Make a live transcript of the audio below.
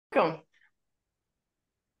welcome.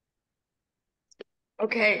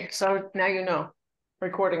 Okay, so now you know.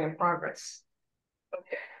 Recording in progress.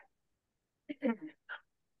 Okay.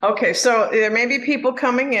 Okay, so there may be people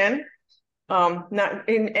coming in, not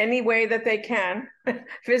in any way that they can,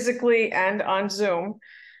 physically and on Zoom.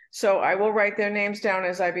 So I will write their names down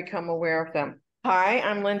as I become aware of them. Hi,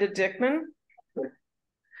 I'm Linda Dickman.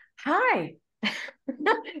 Hi.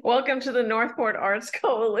 Welcome to the Northport Arts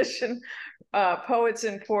Coalition Poets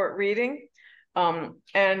in Port reading. There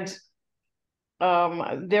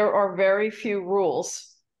are very few rules.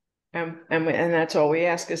 And that's all we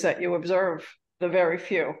ask, is that you observe the very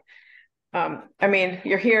few. I mean,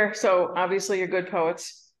 you're here, so obviously you're good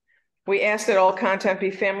poets. We ask that all content be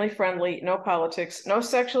family friendly, no politics, no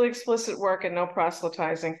sexually explicit work, and no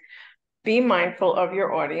proselytizing. Be mindful of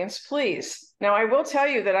your audience, please. Now, I will tell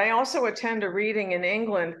you that I also attend a reading in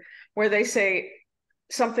England where they say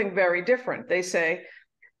something very different. They say,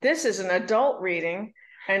 this is an adult reading,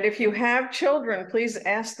 and if you have children, please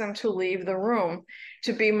ask them to leave the room,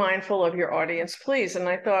 to be mindful of your audience, please. And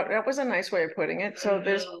I thought that was a nice way of putting it. So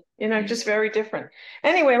there's, just very different.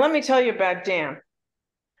 Anyway, let me tell you about Dan.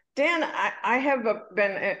 Dan, I have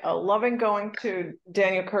been loving going to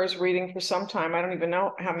Daniel Kerr's reading for some time. I don't even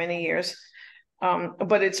know how many years,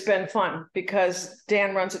 but it's been fun because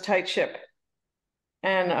Dan runs a tight ship,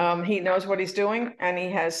 and he knows what he's doing, and he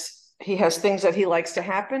has things that he likes to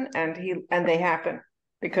happen, and they happen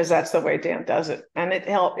because that's the way Dan does it. And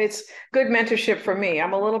it's good mentorship for me.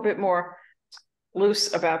 I'm a little bit more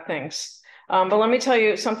loose about things. But let me tell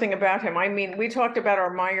you something about him. I mean, we talked about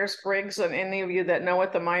our Myers-Briggs, and any of you that know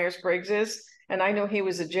what the Myers-Briggs is, and I knew he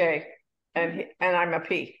was a J, and I'm a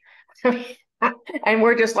P. And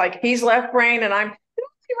we're just like, he's left brain, and I'm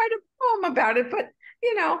write a poem about it, but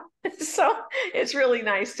so it's really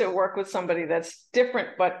nice to work with somebody that's different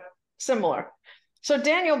but similar. So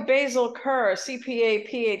Daniel Basil Kerr,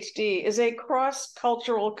 CPA, PhD, is a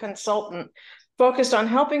cross-cultural consultant focused on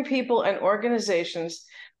helping people and organizations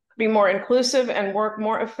be more inclusive and work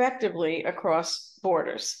more effectively across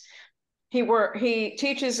borders. He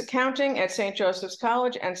teaches accounting at St. Joseph's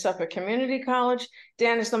College and Suffolk Community College.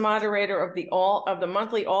 Dan is the moderator of the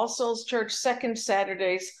monthly All Souls Church Second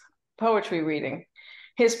Saturdays poetry reading.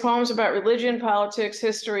 His poems about religion, politics,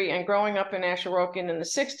 history, and growing up in Asharokin in the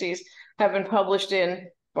 60s have been published in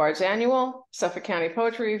Bard's Annual, Suffolk County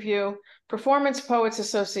Poetry Review, Performance Poets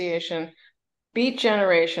Association, Beat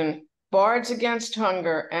Generation, Bards Against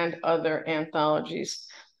Hunger, and other anthologies.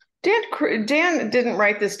 Dan didn't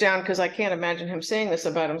write this down because I can't imagine him saying this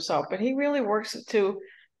about himself, but he really works to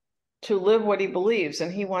live what he believes,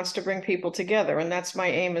 and he wants to bring people together, and that's my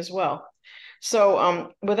aim as well.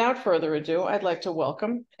 So without further ado, I'd like to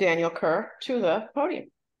welcome Daniel Kerr to the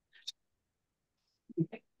podium.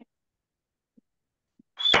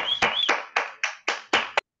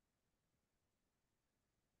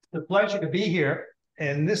 It's a pleasure to be here,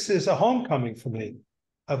 and this is a homecoming for me.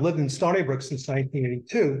 I've lived in Stony Brook since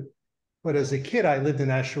 1982, but as a kid, I lived in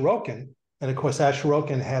Asharokin, and of course,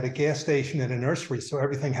 Asharokin had a gas station and a nursery, so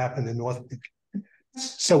everything happened in Northport.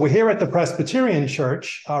 So we're here at the Presbyterian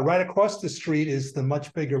Church. Right across the street is the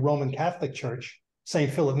much bigger Roman Catholic Church,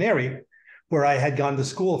 St. Philip Neri, where I had gone to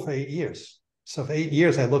school for 8 years. So for 8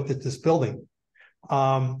 years, I looked at this building.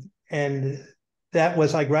 And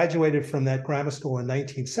I graduated from that grammar school in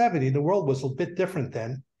 1970. The world was a bit different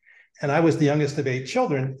then. And I was the youngest of 8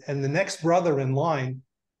 children. And the next brother in line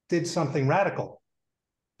did something radical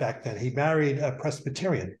back then. He married a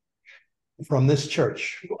Presbyterian from this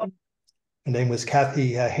church. Her name was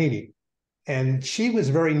Kathy Haney. And she was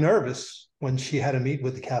very nervous when she had to meet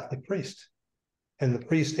with the Catholic priest. And the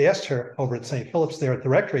priest asked her over at St. Philip's there at the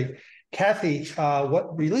rectory, Kathy,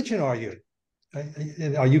 what religion are you?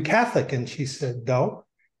 Are you Catholic? And she said, no.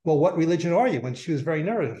 Well, what religion are you? When she was very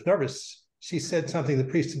nervous, she said something the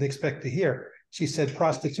priest didn't expect to hear. She said,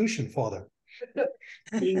 prostitution, Father.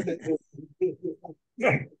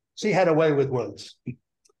 She had a way with words.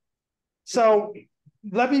 So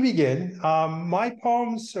let me begin. My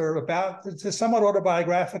poems are it's somewhat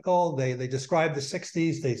autobiographical. They describe the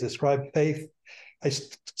 60s. They describe faith. I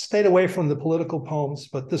stayed away from the political poems,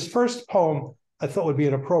 but this first poem I thought would be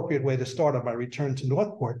an appropriate way to start on my return to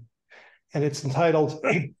Northport. And it's entitled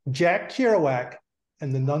Jack Kerouac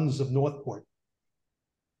and the Nuns of Northport.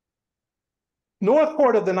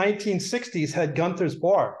 Northport of the 1960s had Gunther's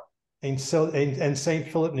Bar and St.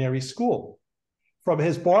 Philip Neri School. From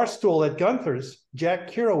his bar stool at Gunther's, Jack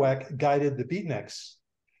Kerouac guided the beatniks.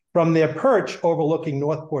 From their perch overlooking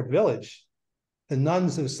Northport Village, the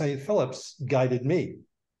nuns of St. Philip's guided me.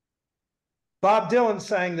 Bob Dylan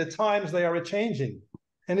sang, "The times they are a-changing,"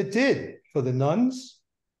 and it did, for the nuns,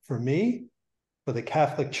 for me, for the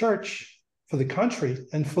Catholic Church, for the country,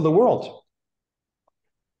 and for the world.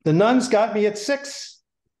 The nuns got me at 6.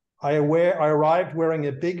 I arrived wearing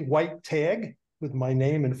a big white tag with my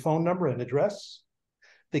name and phone number and address.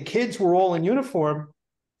 The kids were all in uniform,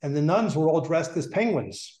 and the nuns were all dressed as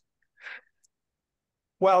penguins.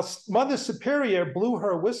 While Mother Superior blew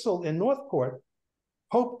her whistle in Northport,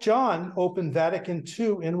 Pope John opened Vatican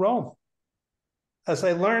II in Rome. As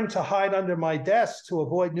I learned to hide under my desk to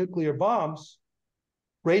avoid nuclear bombs,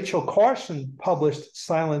 Rachel Carson published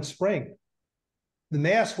Silent Spring. The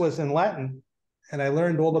Mass was in Latin, and I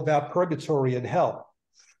learned all about purgatory and hell.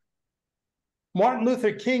 Martin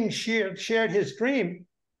Luther King shared his dream,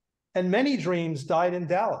 and many dreams died in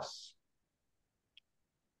Dallas.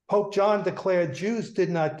 Pope John declared Jews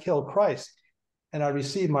did not kill Christ, and I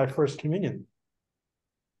received my first communion.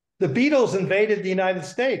 The Beatles invaded the United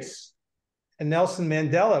States, and Nelson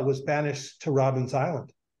Mandela was banished to Robbins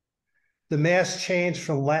Island. The Mass changed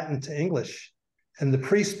from Latin to English, and the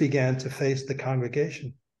priest began to face the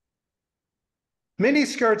congregation.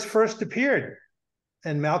 Miniskirts first appeared,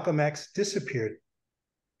 and Malcolm X disappeared.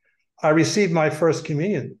 I received my first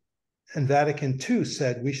communion, and Vatican II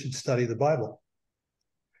said we should study the Bible.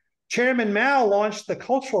 Chairman Mao launched the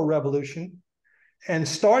Cultural Revolution, and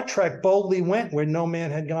Star Trek boldly went where no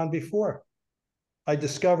man had gone before. I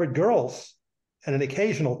discovered girls and an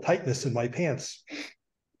occasional tightness in my pants.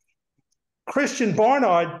 Christian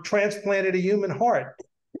Barnard transplanted a human heart,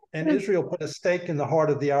 and Israel put a stake in the heart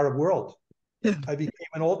of the Arab world. I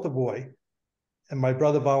became an altar boy, and my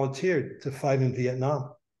brother volunteered to fight in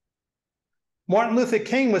Vietnam. Martin Luther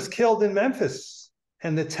King was killed in Memphis,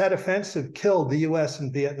 and the Tet Offensive killed the US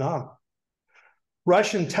in Vietnam.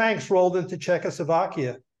 Russian tanks rolled into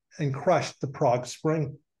Czechoslovakia and crushed the Prague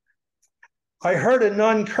Spring. I heard a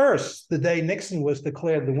nun curse the day Nixon was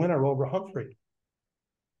declared the winner over Humphrey.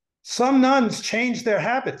 Some nuns changed their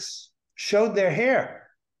habits, showed their hair,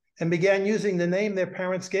 and began using the name their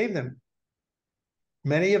parents gave them.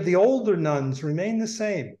 Many of the older nuns remained the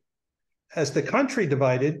same. As the country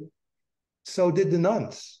divided, so did the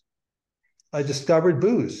nuns. I discovered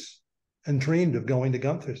booze and dreamed of going to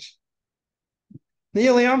Gunther's.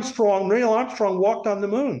 Neil Armstrong walked on the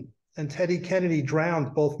moon, and Teddy Kennedy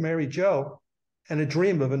drowned both Mary Jo and a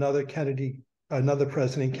dream of another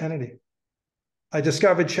President Kennedy. I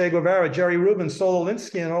discovered Che Guevara, Jerry Rubin, Saul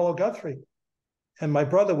Alinsky, and Orlo Guthrie. And my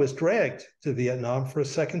brother was dragged to Vietnam for a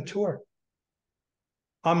second tour.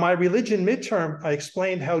 On my religion midterm, I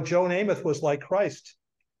explained how Joe Namath was like Christ,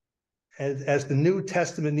 as the New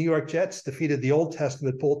Testament New York Jets defeated the Old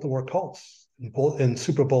Testament Baltimore Colts in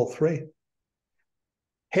Super Bowl III.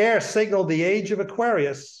 Hare signaled the age of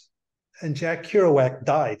Aquarius, and Jack Kerouac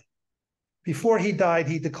died. Before he died,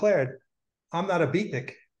 he declared, "I'm not a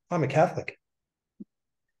beatnik, I'm a Catholic."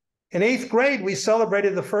 In 8th grade, we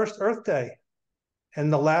celebrated the first Earth Day,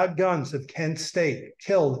 and the loud guns of Kent State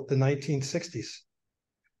killed the 1960s.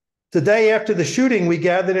 The day after the shooting, we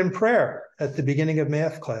gathered in prayer at the beginning of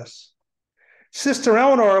math class. Sister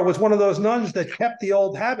Eleanor was one of those nuns that kept the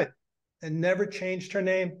old habit and never changed her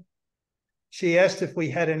name. She asked if we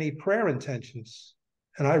had any prayer intentions,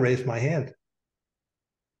 and I raised my hand.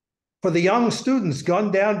 For the young students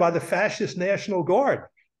gunned down by the fascist National Guard,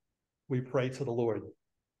 we prayed to the Lord,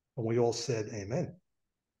 and we all said amen.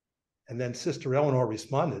 And then Sister Eleanor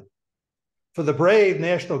responded, for the brave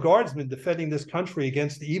National Guardsmen defending this country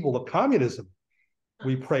against the evil of communism,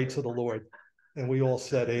 we prayed to the Lord, and we all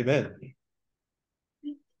said amen.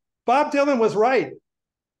 Bob Dylan was right.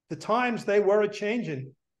 The times, they were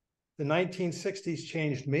a-changing. The 1960s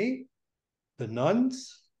changed me, the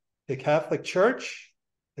nuns, the Catholic Church,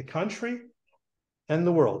 the country, and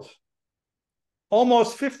the world.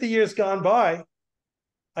 Almost 50 years gone by,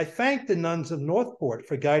 I thank the nuns of Northport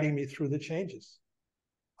for guiding me through the changes.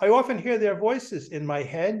 I often hear their voices in my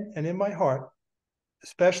head and in my heart,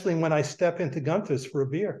 especially when I step into Gunther's for a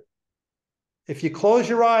beer. If you close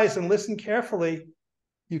your eyes and listen carefully,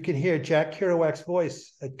 you can hear Jack Kerouac's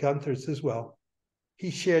voice at Gunther's as well. He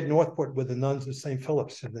shared Northport with the nuns of St.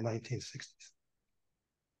 Philip's in the 1960s.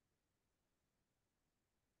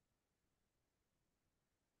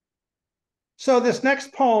 So this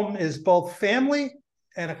next poem is both family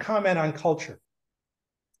and a comment on culture.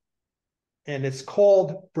 And it's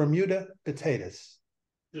called Bermuda Potatoes.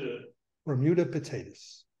 Yeah. Bermuda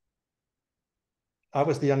Potatoes. I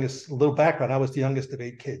was the youngest, a little background, I was the youngest of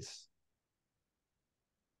 8 kids.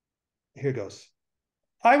 Here goes.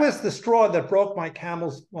 I was the straw that broke my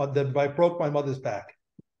broke my mother's back.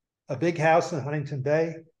 A big house in Huntington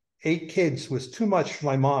Bay, 8 kids was too much for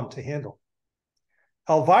my mom to handle.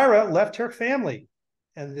 Elvira left her family,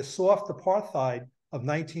 and the soft apartheid of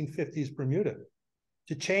 1950s Bermuda,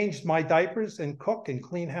 to change my diapers and cook and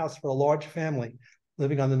clean house for a large family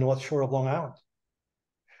living on the North Shore of Long Island.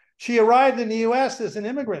 She arrived in the US as an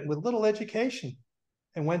immigrant with little education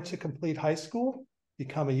and went to complete high school,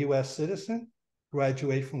 become a US citizen,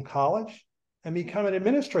 graduate from college, and become an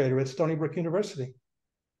administrator at Stony Brook University.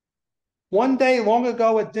 One day long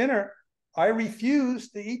ago at dinner, I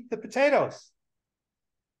refused to eat the potatoes.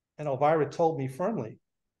 And Elvira told me firmly,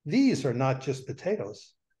 these are not just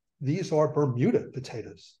potatoes. These are Bermuda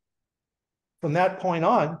potatoes. From that point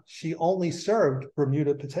on, she only served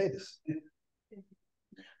Bermuda potatoes.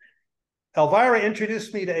 Elvira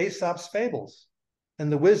introduced me to Aesop's fables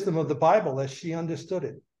and the wisdom of the Bible as she understood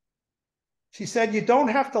it. She said, you don't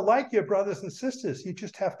have to like your brothers and sisters, you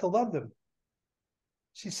just have to love them.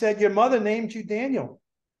 She said, your mother named you Daniel.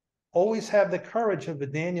 Always have the courage of the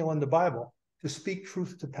Daniel in the Bible to speak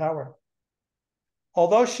truth to power.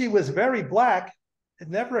 Although she was very Black, it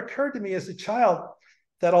never occurred to me as a child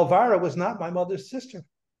that Elvira was not my mother's sister.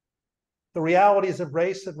 The realities of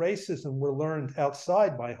race and racism were learned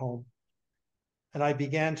outside my home, and I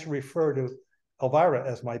began to refer to Elvira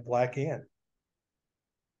as my Black aunt.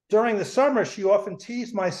 During the summer, she often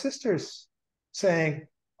teased my sisters, saying,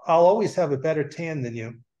 I'll always have a better tan than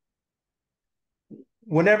you.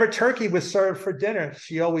 Whenever turkey was served for dinner,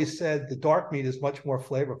 she always said, the dark meat is much more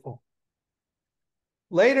flavorful.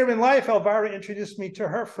 Later in life, Elvira introduced me to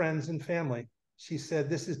her friends and family. She said,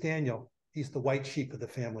 this is Daniel. He's the white sheep of the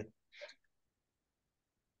family.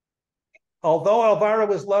 Although Elvira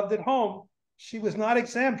was loved at home, she was not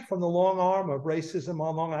exempt from the long arm of racism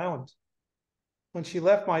on Long Island. When she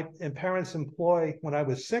left my parents' employ when I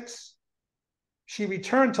was 6, she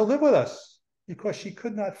returned to live with us because she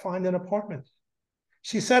could not find an apartment.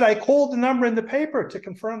 She said, I called the number in the paper to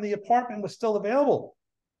confirm the apartment was still available.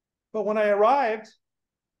 But when I arrived,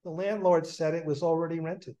 the landlord said it was already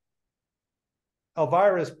rented.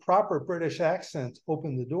 Elvira's proper British accent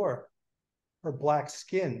opened the door. Her Black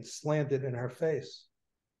skin slanted in her face.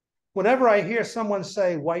 Whenever I hear someone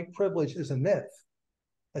say white privilege is a myth,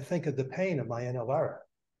 I think of the pain of my Aunt Elvira.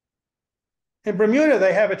 In Bermuda,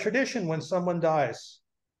 they have a tradition when someone dies.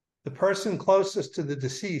 The person closest to the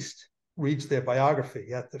deceased reads their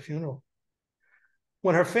biography at the funeral.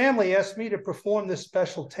 When her family asked me to perform this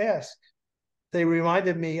special task, they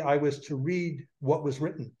reminded me I was to read what was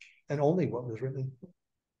written, and only what was written.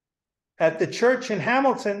 At the church in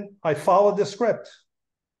Hamilton, I followed the script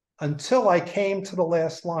until I came to the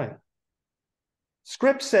last line.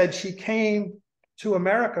 Script said she came to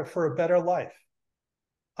America for a better life.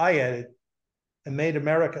 I added, and made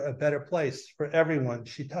America a better place for everyone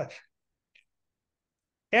she touched.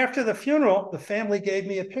 After the funeral, the family gave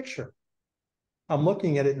me a picture. I'm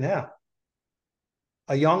looking at it now.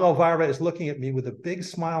 A young Elvira is looking at me with a big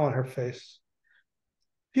smile on her face.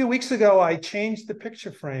 A few weeks ago, I changed the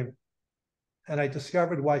picture frame, and I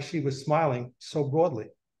discovered why she was smiling so broadly.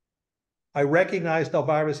 I recognized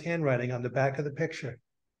Elvira's handwriting on the back of the picture.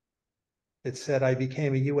 It said, I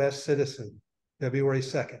became a US citizen, February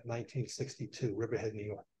 2nd, 1962, Riverhead, New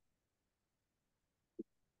York.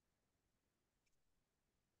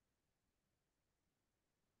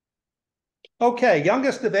 Okay,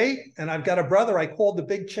 youngest of 8, and I've got a brother I called the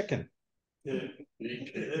Big Chicken.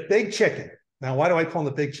 Big Chicken. Now, why do I call him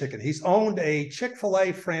the Big Chicken? He's owned a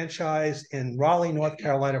Chick-fil-A franchise in Raleigh, North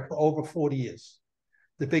Carolina for over 40 years.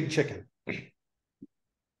 The Big Chicken.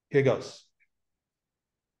 Here goes.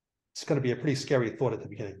 It's going to be a pretty scary thought at the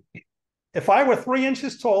beginning. If I were 3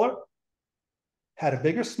 inches taller, had a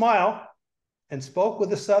bigger smile, and spoke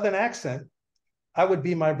with a Southern accent, I would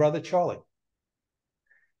be my brother Charlie.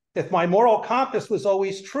 If my moral compass was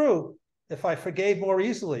always true, if I forgave more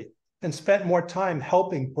easily and spent more time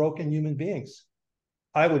helping broken human beings,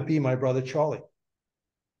 I would be my brother Charlie.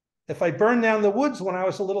 If I burned down the woods when I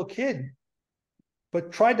was a little kid,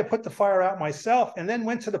 but tried to put the fire out myself and then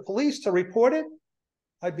went to the police to report it,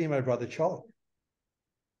 I'd be my brother Charlie.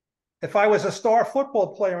 If I was a star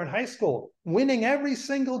football player in high school, winning every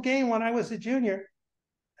single game when I was a junior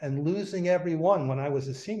and losing every one when I was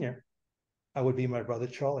a senior, I would be my brother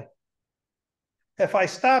Charlie. If I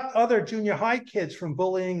stopped other junior high kids from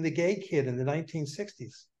bullying the gay kid in the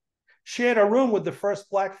 1960s, shared a room with the first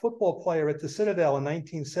Black football player at the Citadel in the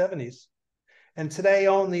 1970s, and today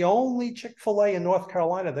own the only Chick-fil-A in North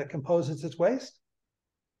Carolina that composes its waste,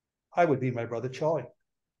 I would be my brother Charlie.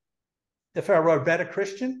 If I were a better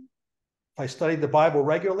Christian, if I studied the Bible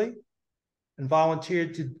regularly and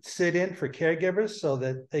volunteered to sit in for caregivers so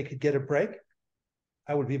that they could get a break,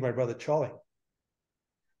 I would be my brother Charlie.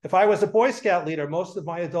 If I was a Boy Scout leader most of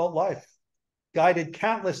my adult life, guided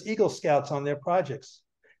countless Eagle Scouts on their projects,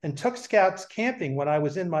 and took scouts camping when I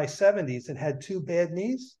was in my 70s and had 2 bad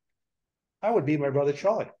knees, I would be my brother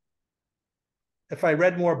Charlie. If I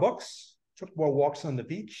read more books, took more walks on the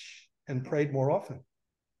beach, and prayed more often,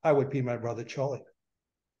 I would be my brother Charlie.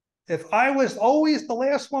 If I was always the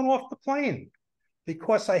last one off the plane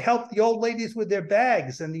because I helped the old ladies with their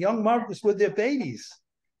bags and the young mothers with their babies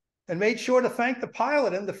and made sure to thank the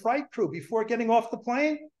pilot and the flight crew before getting off the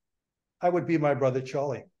plane, I would be my brother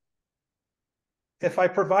Charlie. If I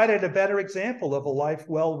provided a better example of a life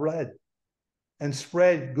well read and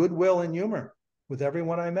spread goodwill and humor with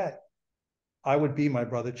everyone I met, I would be my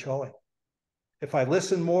brother Charlie. If I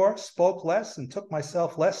listened more, spoke less, and took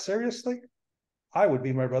myself less seriously, I would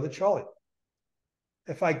be my brother Charlie.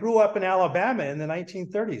 If I grew up in Alabama in the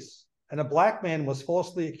 1930s and a black man was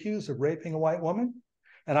falsely accused of raping a white woman,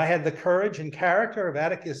 and I had the courage and character of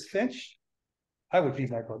Atticus Finch, I would be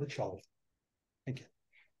my brother Charlie. Thank you.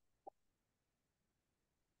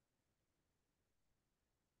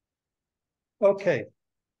 Okay,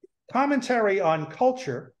 commentary on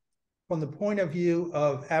culture from the point of view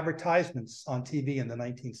of advertisements on TV in the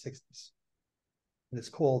 1960s. And it's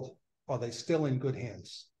called, Are They Still in Good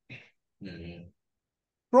Hands? Mm-hmm.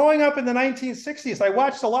 Growing up in the 1960s, I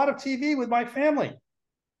watched a lot of TV with my family.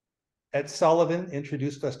 Ed Sullivan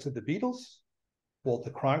introduced us to the Beatles.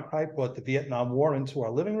 Walter Cronkite brought the Vietnam War into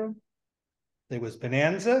our living room. There was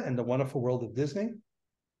Bonanza and the Wonderful World of Disney.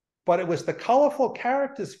 But it was the colorful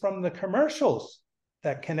characters from the commercials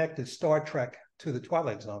that connected Star Trek to the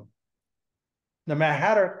Twilight Zone. No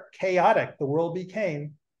matter how chaotic the world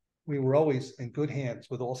became, we were always in good hands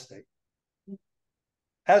with Allstate.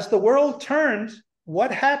 As the world turned,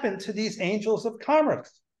 what happened to these angels of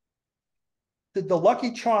commerce? Did the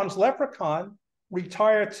Lucky Charms leprechaun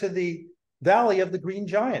retire to the Valley of the Green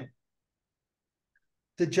Giant?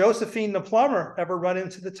 Did Josephine the plumber ever run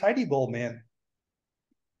into the Tidy Bowl man?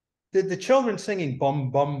 Did the children singing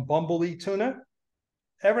Bum Bum Bumblebee Tuna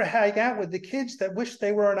ever hang out with the kids that wished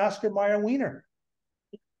they were an Oscar Mayer wiener?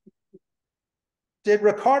 Did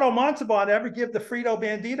Ricardo Montalban ever give the Frito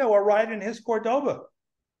Bandito a ride in his Cordoba?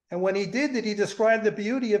 And when he did he describe the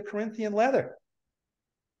beauty of Corinthian leather?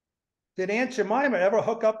 Did Aunt Jemima ever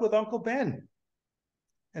hook up with Uncle Ben?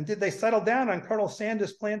 And did they settle down on Colonel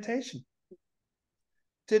Sanders' plantation?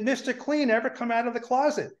 Did Mr. Clean ever come out of the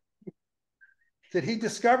closet? Did he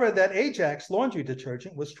discover that Ajax laundry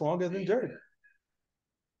detergent was stronger than dirt?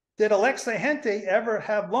 Did Alexa Hente ever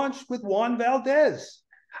have lunch with Juan Valdez?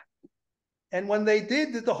 And when they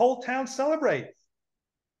did the whole town celebrate?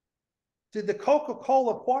 Did the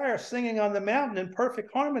Coca-Cola choir singing on the mountain in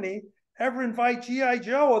perfect harmony ever invite G.I.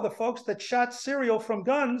 Joe or the folks that shot cereal from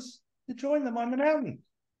guns to join them on the mountain?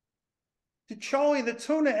 Did Charlie the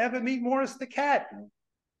tuna ever meet Morris the cat?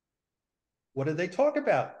 What did they talk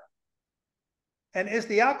about? And is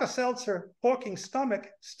the Alka-Seltzer hawking stomach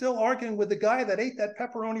still arguing with the guy that ate that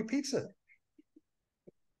pepperoni pizza?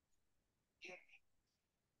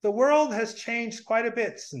 The world has changed quite a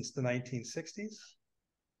bit since the 1960s.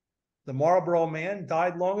 The Marlboro Man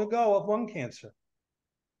died long ago of lung cancer.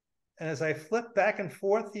 And as I flip back and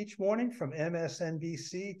forth each morning from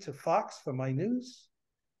MSNBC to Fox for my news,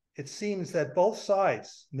 it seems that both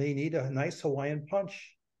sides may need a nice Hawaiian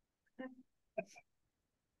punch.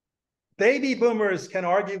 Baby boomers can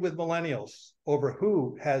argue with millennials over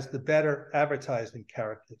who has the better advertising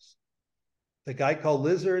characters. The Geico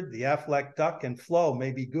Lizard, the Aflac Duck, and Flo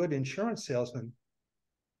may be good insurance salesmen,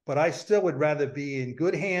 but I still would rather be in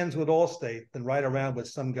good hands with Allstate than ride around with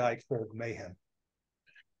some guy called Mayhem.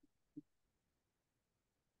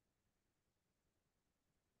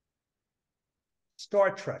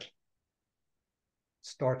 Star Trek.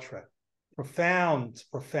 Star Trek.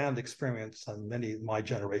 Profound experience on many of my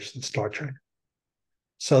generation Star Trek.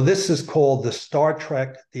 So this is called the Star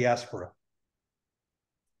Trek diaspora.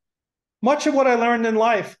 Much of what I learned in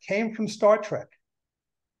life came from Star Trek.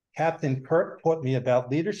 Captain Kirk taught me about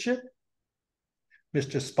leadership.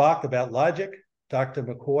 Mr. Spock about logic. Dr.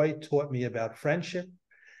 McCoy taught me about friendship.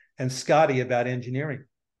 And Scotty about engineering.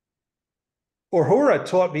 Uhura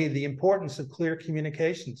taught me the importance of clear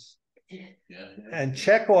communications. And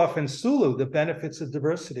Chekhov and Sulu, the benefits of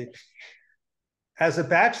diversity. As a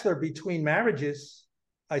bachelor between marriages,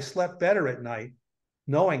 I slept better at night,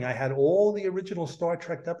 knowing I had all the original Star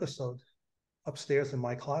Trek episodes upstairs in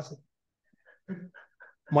my closet.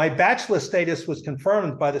 My bachelor status was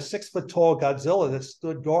confirmed by the 6-foot-tall Godzilla that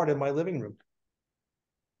stood guard in my living room.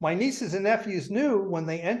 My nieces and nephews knew when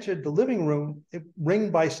they entered the living room,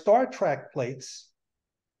 ringed by Star Trek plates,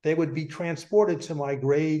 they would be transported to my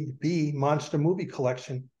grade B monster movie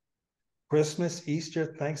collection. Christmas,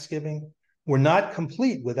 Easter, Thanksgiving, were not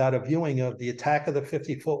complete without a viewing of The Attack of the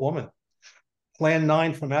 50-Foot Woman, Plan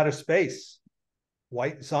 9 from Outer Space,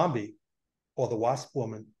 White Zombie, or The Wasp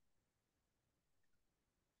Woman.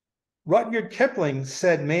 Rudyard Kipling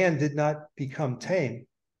said man did not become tame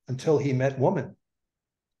until he met woman.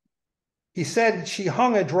 He said she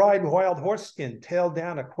hung a dried wild horse skin tail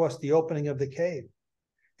down across the opening of the cave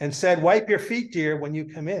and said, "Wipe your feet, dear, when you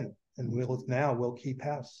come in, and we'll keep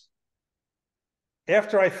house."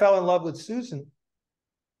 After I fell in love with Susan,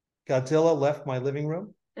 Godzilla left my living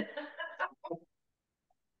room,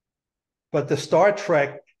 but the Star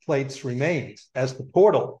Trek plates remained as the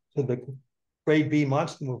portal to the grade B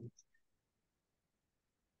monster movie.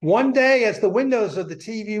 One day, as the windows of the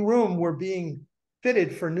TV room were being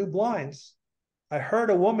fitted for new blinds, I heard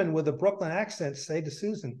a woman with a Brooklyn accent say to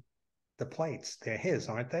Susan, "The plates, they're his,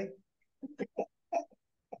 aren't they?"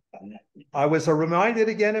 I was reminded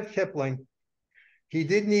again of Kipling. He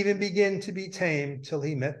didn't even begin to be tame till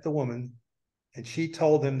he met the woman, and she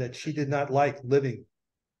told him that she did not like living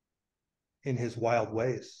in his wild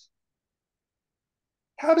ways.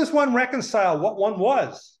 How does one reconcile what one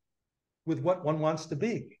was with what one wants to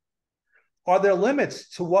be? Are there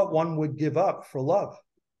limits to what one would give up for love?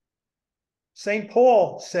 St.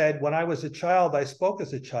 Paul said, "When I was a child, I spoke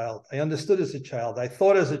as a child. I understood as a child. I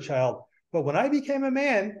thought as a child. But when I became a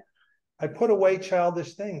man, I put away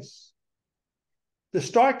childish things." The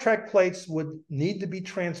Star Trek plates would need to be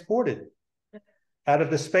transported out of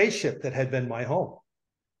the spaceship that had been my home.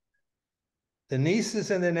 The nieces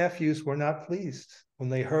and the nephews were not pleased when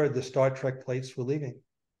they heard the Star Trek plates were leaving.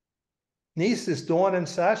 Nieces Dawn and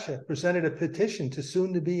Sasha presented a petition to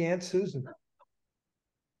soon-to-be Aunt Susan.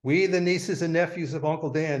 "We, the nieces and nephews of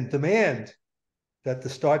Uncle Dan, demand that the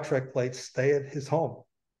Star Trek plates stay at his home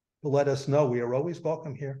to let us know we are always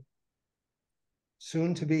welcome here."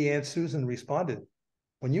 Soon-to-be Aunt Susan responded,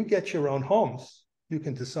 "When you get your own homes, you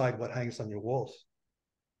can decide what hangs on your walls."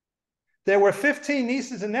 There were 15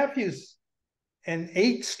 nieces and nephews and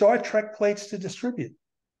 8 Star Trek plates to distribute.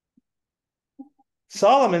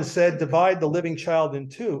 Solomon said, "Divide the living child in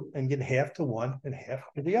 2 and give half to one and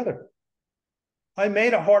half to the other." I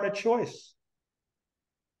made a harder choice.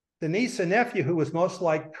 The niece and nephew who was most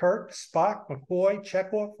like Kirk, Spock, McCoy,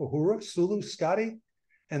 Chekhov, Uhura, Sulu, Scotty,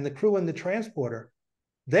 and the crew in the transporter,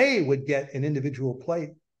 they would get an individual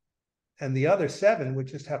plate, and the other 7 would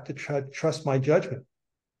just have to trust my judgment.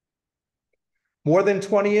 More than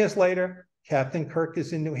 20 years later, Captain Kirk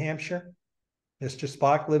is in New Hampshire. Mr.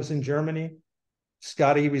 Spock lives in Germany.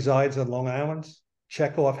 Scotty resides on Long Island.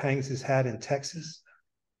 Chekhov hangs his hat in Texas.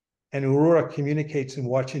 And Uhura communicates in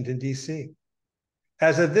Washington, D.C.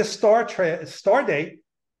 As of this star date,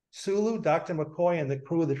 Sulu, Dr. McCoy, and the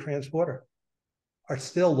crew of the transporter are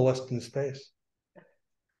still lost in space.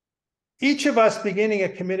 Each of us beginning a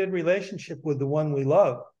committed relationship with the one we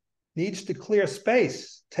love needs to clear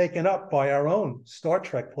space taken up by our own Star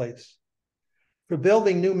Trek plates for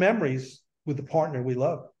building new memories with the partner we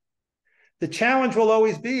love. The challenge will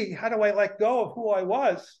always be, how do I let go of who I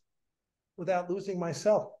was without losing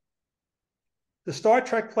myself? The Star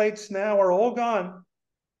Trek plates now are all gone,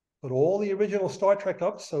 but all the original Star Trek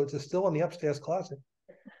episodes are still in the upstairs closet.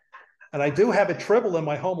 And I do have a tribble in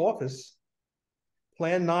my home office.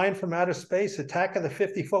 Plan 9 from Outer Space, Attack of the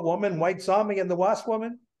 50-Foot Woman, White Zombie, and the Wasp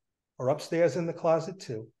Woman are upstairs in the closet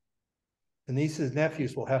too. The nieces and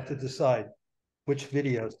nephews will have to decide which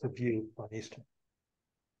videos to view on Easter.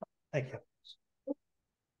 Thank you.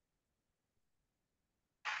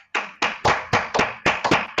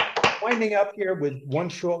 Winding up here with one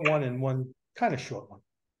short one and one kind of short one.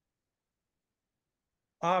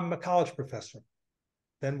 I'm a college professor.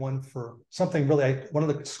 Then one for something really, one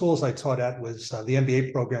of the schools I taught at was the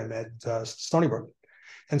MBA program at Stony Brook.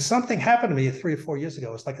 And something happened to me 3 or 4 years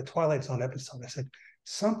ago. It's like a Twilight Zone episode. I said,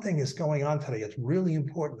 something is going on today. It's really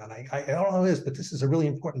important. And I don't know what it is, but this is a really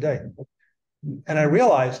important day. And I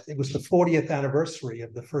realized it was the 40th anniversary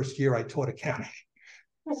of the first year I taught accounting.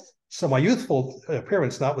 So my youthful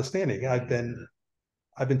appearance notwithstanding, I've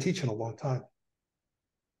been teaching a long time.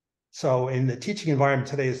 So in the teaching environment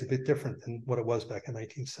today is a bit different than what it was back in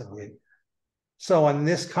 1978. So in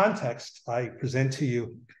this context, I present to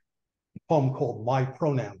you a poem called My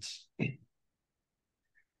Pronouns.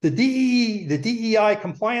 The DEI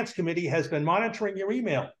Compliance Committee has been monitoring your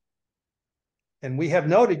email, and we have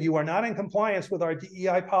noted you are not in compliance with our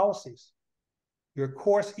DEI policies. Your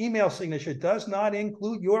course email signature does not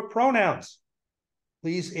include your pronouns.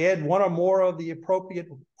 Please add one or more of the appropriate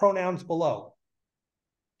pronouns below.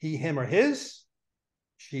 He, him, or his,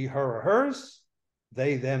 she, her, or hers,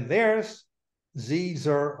 they, them, theirs, ze,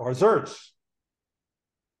 zer, or zers.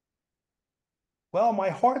 Well, my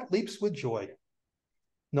heart leaps with joy,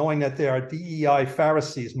 knowing that there are DEI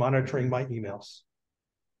Pharisees monitoring my emails.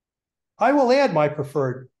 I will add my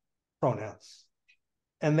preferred pronouns,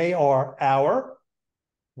 and they are our,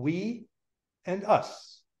 we, and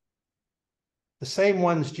us. The same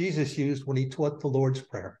ones Jesus used when he taught the Lord's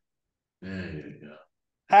Prayer.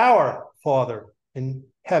 Our Father in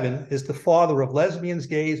heaven is the father of lesbians,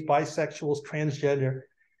 gays, bisexuals, transgender,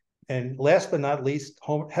 and last but not least,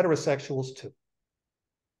 heterosexuals too.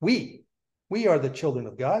 We are the children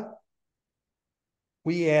of God.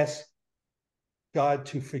 We ask God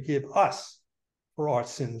to forgive us for our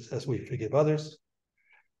sins as we forgive others.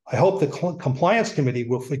 I hope the compliance committee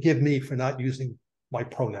will forgive me for not using my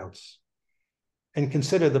pronouns and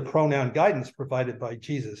consider the pronoun guidance provided by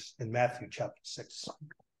Jesus in Matthew chapter 6.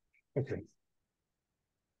 Okay.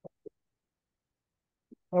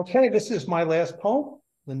 Okay, this is my last poem.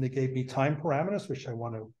 Linda gave me time parameters, which I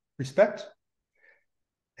want to respect.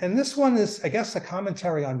 And this one is, I guess, a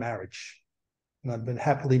commentary on marriage. And I've been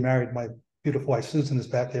happily married. My beautiful wife, Susan, is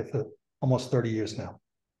back there for almost 30 years now.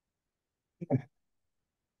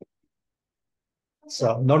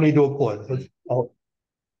 So no need to applaud.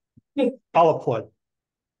 I'll applaud.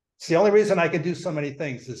 It's the only reason I can do so many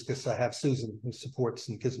things is because I have Susan who supports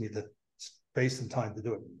and gives me the space and time to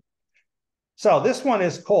do it. So this one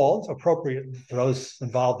is called, appropriate for those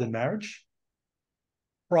involved in marriage,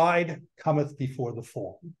 Pride Cometh Before the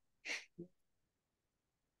Fall.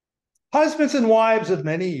 Husbands and wives of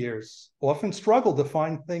many years often struggle to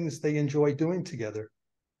find things they enjoy doing together.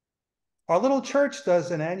 Our little church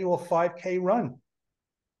does an annual 5K run.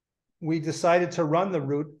 We decided to run the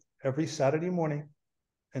route every Saturday morning,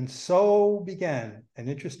 and so began an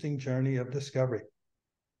interesting journey of discovery.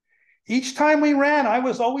 Each time we ran, I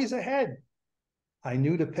was always ahead. I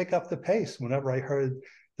knew to pick up the pace whenever I heard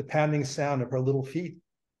the pounding sound of her little feet.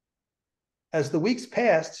 As the weeks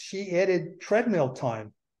passed, she added treadmill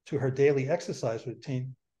time to her daily exercise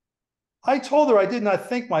routine. I told her I did not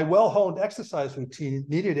think my well-honed exercise routine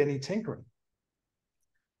needed any tinkering.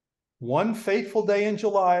 One fateful day in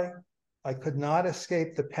July, I could not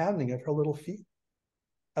escape the pounding of her little feet.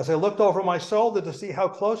 As I looked over my shoulder to see how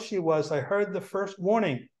close she was, I heard the first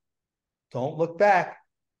warning: don't look back,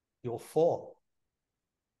 you'll fall.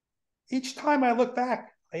 Each time I looked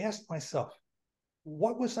back, I asked myself,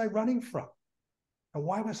 what was I running from? And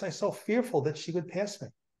why was I so fearful that she would pass me?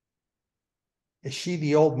 Is she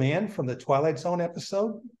the old man from the Twilight Zone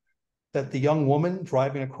episode that the young woman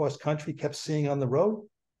driving across country kept seeing on the road?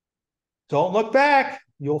 Don't look back,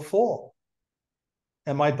 you'll fall.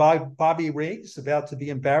 Am I Bobby Riggs about to be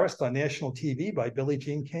embarrassed on national TV by Billie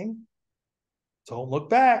Jean King? Don't look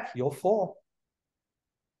back, you'll fall.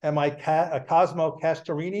 Am I Cosmo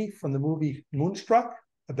Castorini from the movie Moonstruck,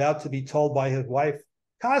 about to be told by his wife,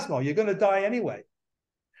 Cosmo, you're going to die anyway?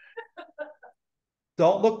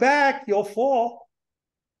 Don't look back, you'll fall.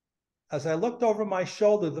 As I looked over my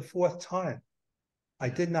shoulder the fourth time, I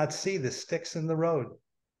did not see the sticks in the road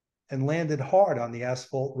and landed hard on the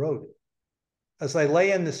asphalt road. As I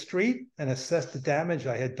lay in the street and assessed the damage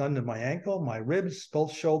I had done to my ankle, my ribs,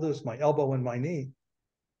 both shoulders, my elbow, and my knee,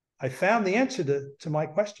 I found the answer to my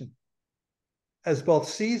question. As both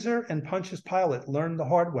Caesar and Pontius Pilate learned the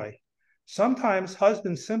hard way, sometimes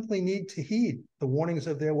husbands simply need to heed the warnings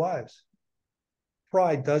of their wives.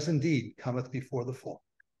 Pride does indeed cometh before the fall.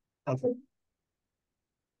 Okay.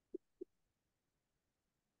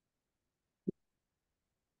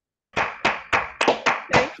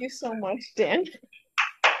 Thank you so much, Dan.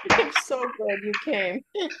 It's so good you came.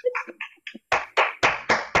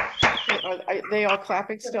 Are they all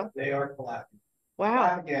clapping still? They are clapping.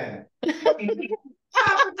 Wow. Again.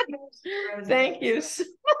 Thank you.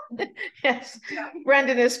 Yes,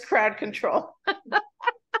 Brendan is crowd control.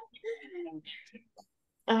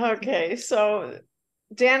 Okay, so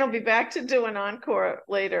Dan will be back to do an encore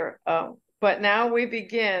later, but now we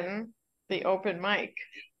begin the open mic.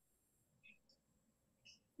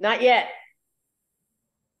 Not yet.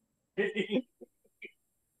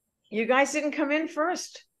 You guys didn't come in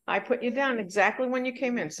first. I put you down exactly when you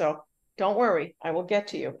came in, so don't worry, I will get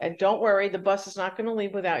to you. And don't worry, the bus is not going to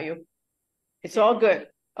leave without you. It's all good.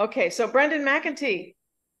 Okay, so Brendan McEntee,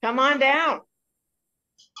 come on down.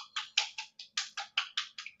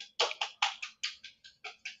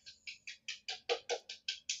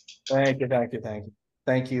 Thank you, thank you, thank you.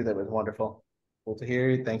 Thank you, that was wonderful. Cool to hear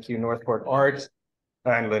you. Thank you, Northport Arts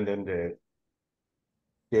and Lyndon Dave.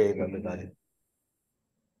 Everybody.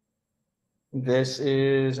 This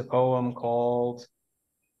is a poem called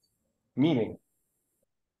Meaning.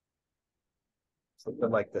 Something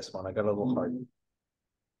like this one. I got a little hard.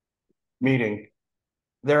 Meaning.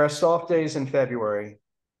 There are soft days in February.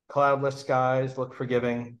 Cloudless skies look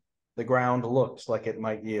forgiving. The ground looks like it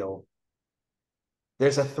might yield.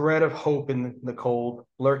 There's a thread of hope in the cold,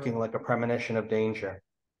 lurking like a premonition of danger.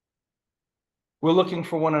 We're looking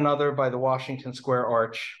for one another by the Washington Square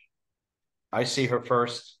arch. I see her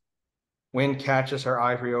first. Wind catches her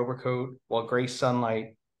ivory overcoat while gray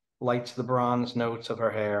sunlight lights the bronze notes of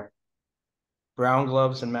her hair. Brown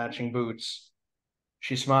gloves and matching boots.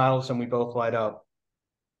 She smiles and we both light up.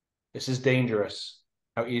 This is dangerous.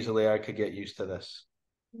 How easily I could get used to this.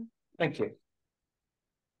 Thank you.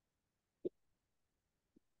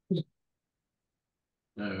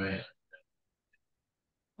 All right.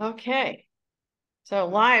 Okay. So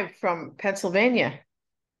live from Pennsylvania,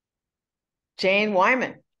 Jane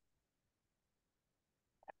Wyman.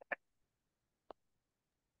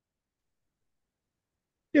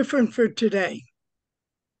 Different for today.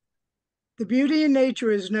 The beauty in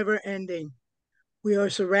nature is never ending. We are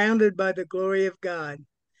surrounded by the glory of God.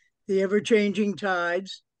 The ever-changing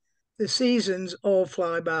tides, the seasons all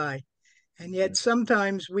fly by, and yet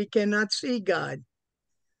sometimes we cannot see God.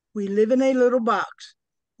 We live in a little box,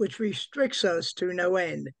 which restricts us to no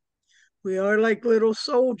end. We are like little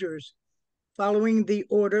soldiers, following the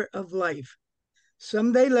order of life.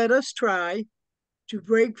 Someday let us try to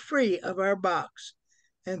break free of our box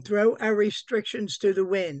and throw our restrictions to the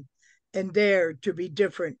wind and dare to be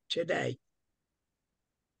different today.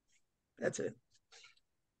 That's it.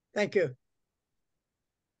 Thank you.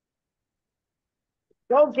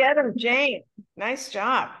 Go get him, Jane. Nice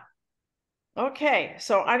job. Okay,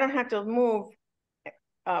 so I don't have to move,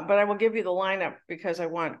 but I will give you the lineup because I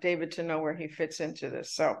want David to know where he fits into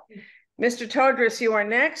this. So, Mr. Todris, you are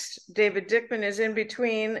next. David Dickman is in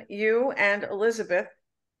between you and Elizabeth.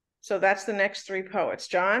 So that's the next three poets: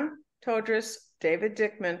 John Todris, David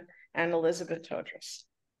Dickman, and Elizabeth Todris.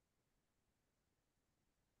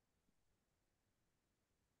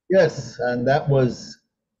 Yes, and that was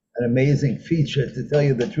an amazing feature, to tell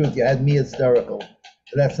you the truth. You had me hysterical,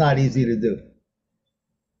 but that's not easy to do.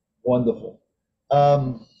 Wonderful.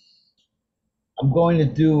 I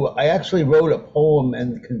actually wrote a poem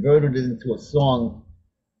and converted it into a song.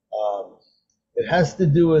 It has to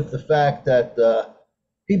do with the fact that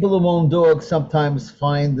people who own dogs sometimes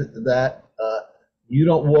find that you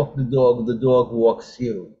don't walk the dog walks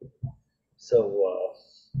you. So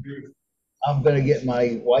I'm gonna get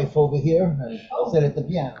my wife over here and I'll sit at the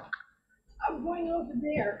piano. I'm going over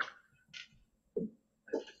there.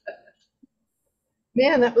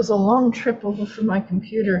 Man, that was a long trip over from my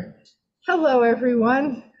computer. Hello,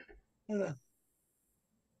 everyone. Hello.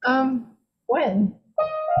 When?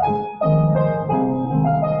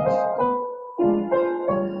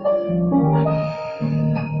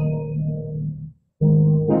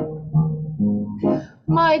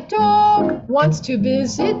 My dog wants to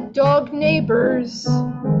visit dog neighbors.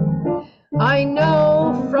 I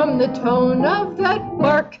know from the tone of that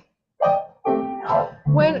bark.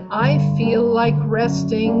 When I feel like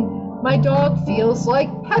resting, my dog feels like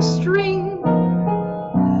pestering.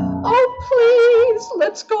 Oh, please,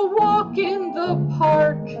 let's go walk in the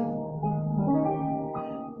park.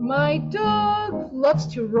 My dog loves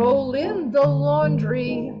to roll in the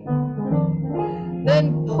laundry,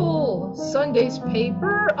 then pull Sunday's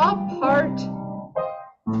paper apart.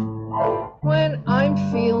 When I'm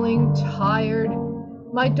feeling tired,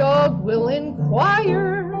 my dog will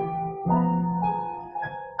inquire.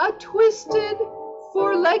 A twisted,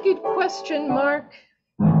 four-legged question mark.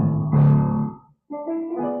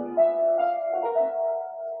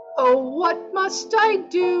 Oh, what must I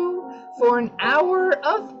do for an hour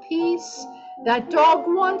of peace? That dog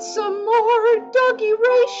wants some more doggy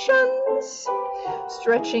rations.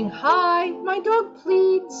 Stretching high, my dog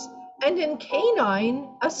pleads, and in canine,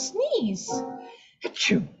 a sneeze.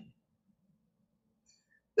 Achoo.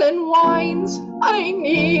 Then whines, I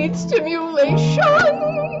need stimulation.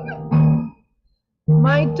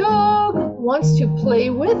 My dog wants to play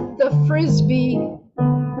with the frisbee.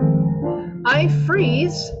 I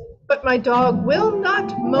freeze, but my dog will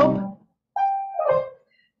not mope.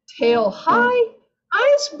 Tail high,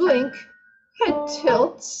 eyes blink, head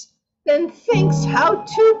tilts, then thinks how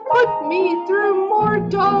to put me through more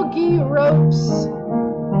doggy ropes.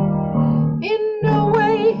 In no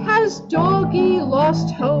way has doggy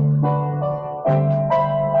lost hope.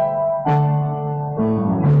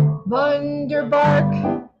 Wunderbark,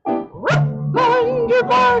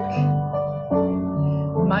 Wunderbark.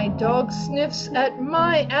 My dog sniffs at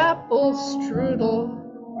my apple strudel.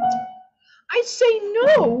 I say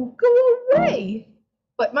no, go away.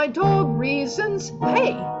 But my dog reasons,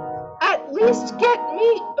 hey, at least get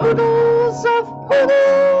me oodles of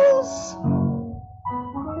poodles.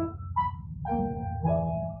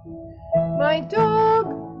 My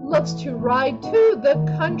dog loves to ride to the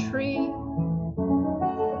country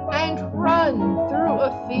and run through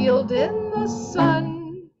a field in the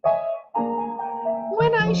sun.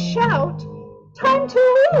 When I shout, "Time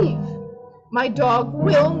to leave," my dog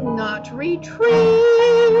will not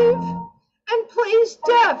retrieve and plays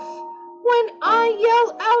deaf when I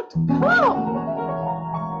yell out, "Come!"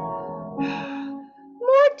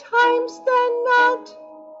 More times than not,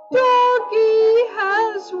 doggy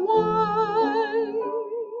has won.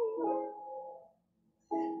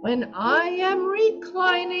 When I am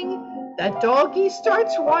reclining, that doggy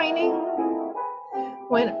starts whining.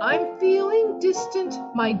 When I'm feeling distant,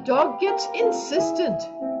 my dog gets insistent.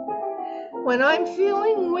 When I'm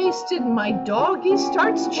feeling wasted, my doggy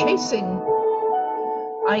starts chasing.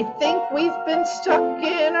 I think we've been stuck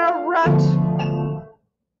in a rut.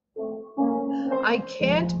 I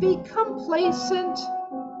can't be complacent.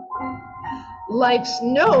 Life's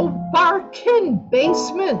no barkin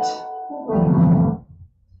basement.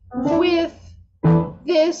 With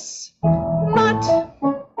this mutt.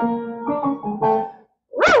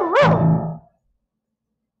 Row, row.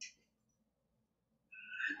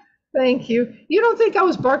 Thank you. You don't think I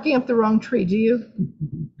was barking up the wrong tree, do you?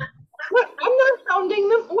 What? I'm not hounding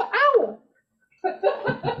them. Ow!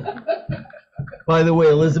 By the way,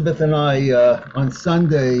 Elizabeth and I, on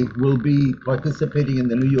Sunday, will be participating in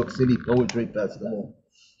the New York City Poetry Festival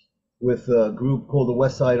with a group called the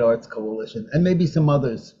West Side Arts Coalition, and maybe some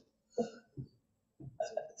others.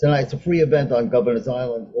 Tonight, it's a free event on Governor's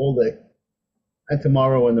Island all day, and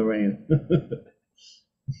tomorrow in the rain.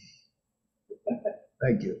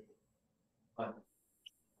 Thank you.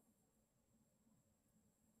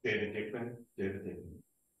 David Dickman.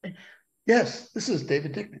 Yes, this is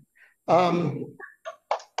David Dickman.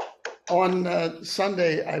 On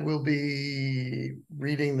Sunday, I will be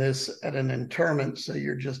reading this at an interment, so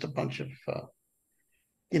you're just a bunch of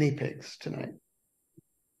guinea pigs tonight.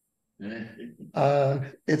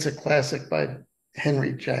 It's a classic by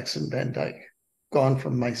Henry Jackson Van Dyke, Gone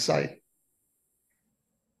From My Sight.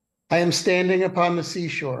 I am standing upon the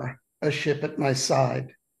seashore, a ship at my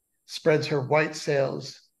side, spreads her white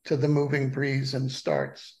sails to the moving breeze and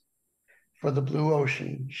starts. For the blue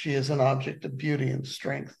ocean, she is an object of beauty and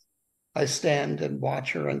strength. I stand and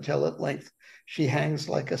watch her until at length she hangs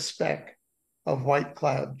like a speck of white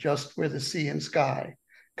cloud just where the sea and sky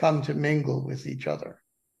come to mingle with each other.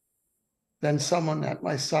 Then someone at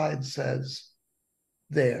my side says,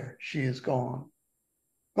 "There, she is gone."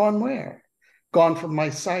 Gone where? Gone from my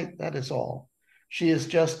sight, that is all. She is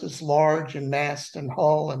just as large in mast and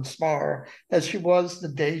hull and spar as she was the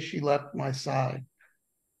day she left my side.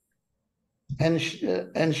 And she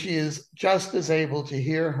is just as able to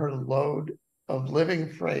hear her load of living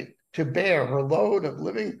freight, to bear her load of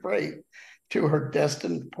living freight to her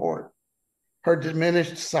destined port. Her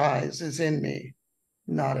diminished size is in me,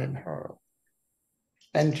 not in her.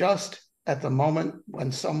 And just at the moment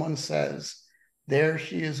when someone says, "There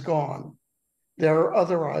she is gone," there are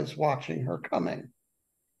other eyes watching her coming,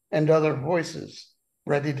 and other voices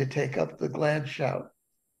ready to take up the glad shout,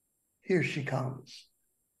 "Here she comes."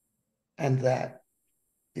 And that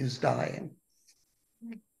is dying.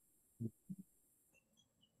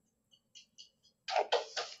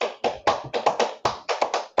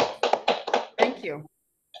 Thank you.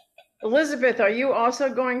 Elizabeth, are you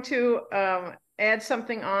also going to add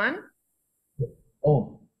something on?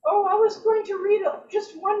 Oh, Oh, I was going to read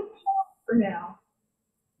just one poem for now.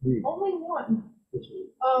 read. Only one.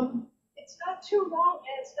 It's not too long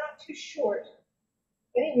and it's not too short.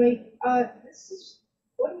 Anyway, this is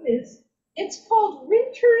what it is. It's called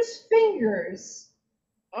Winter's Fingers,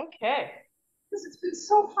 Okay. because it's been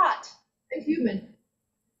so hot and humid.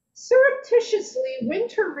 Surreptitiously,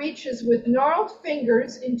 winter reaches with gnarled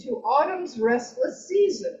fingers into autumn's restless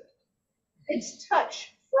season. Its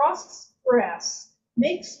touch frosts grass,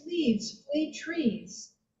 makes leaves flee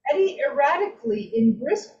trees, eddy erratically in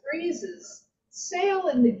brisk breezes, sail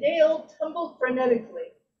in the gale, tumble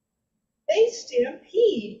frenetically. They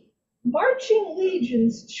stampede, marching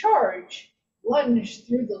legions charge, lunge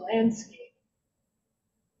through the landscape.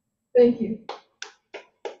 Thank you.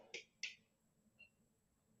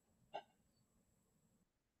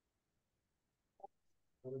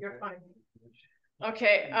 You're fine.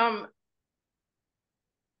 Okay.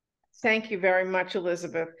 Thank you very much,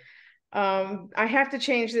 Elizabeth. I have to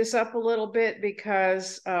change this up a little bit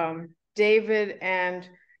because David and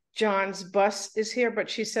John's bus is here, but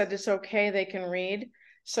she said it's okay, they can read.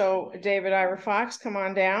 So David Ira Fox, come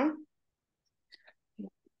on down.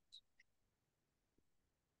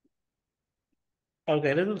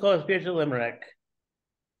 Okay, this is called Spiritual Limerick.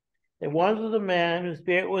 There once was a man whose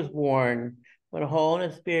spirit was worn when a hole in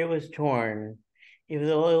his spirit was torn. Even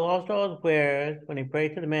though he lost all his wares, when he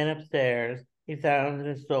prayed to the man upstairs, he found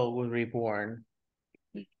his soul was reborn.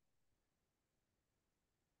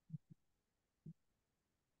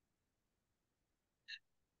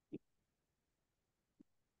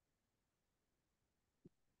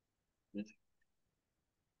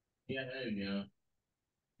 Yeah, there you go.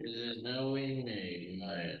 There's no way made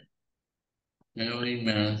my snowy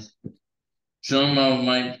mouth. Some of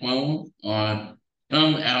my poems are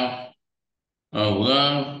come out of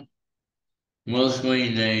love,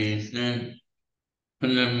 mostly they send put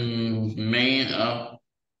the man up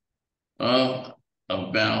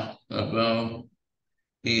about above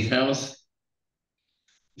his house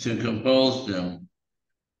to compose them,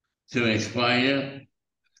 to inspire,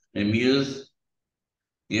 amuse.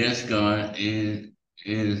 Yes, God is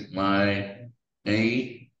my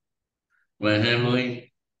aid, my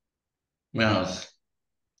heavenly mouse.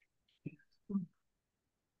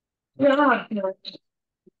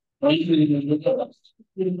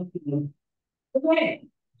 Okay.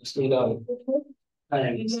 Stay on. No,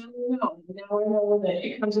 now we know that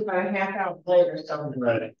it comes about a half hour later, so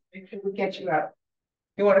Right. make sure we get you out.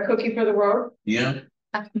 You want a cookie for the road? Yeah.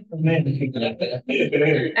 And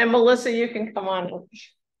Melissa, you can come on.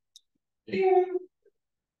 You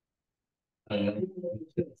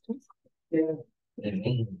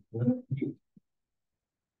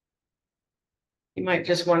might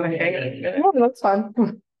just want to hang it a minute. Oh, that's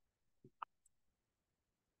fun.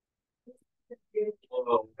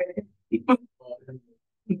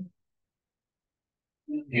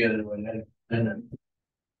 The other one, and then.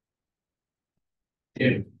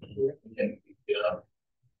 Yeah.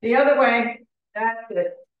 The other way, that's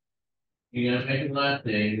it. You gotta make a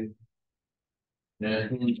latte.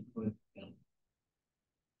 Then make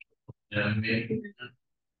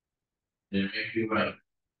you right.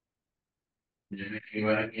 Then make you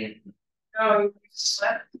right again. No, you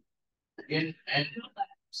slept. Again and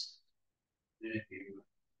then you.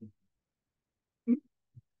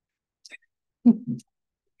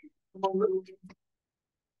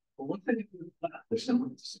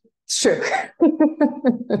 It's true.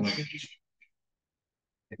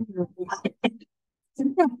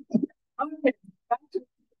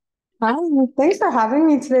 Hi, thanks for having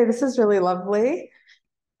me today. This is really lovely. It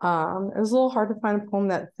was a little hard to find a poem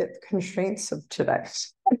that fit the constraints of today,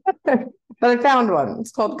 but I found one.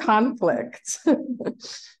 It's called Conflict.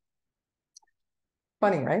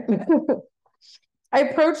 Funny, right? I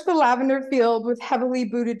approached the lavender field with heavily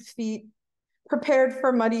booted feet, prepared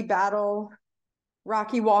for muddy battle,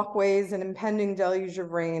 rocky walkways, and impending deluge of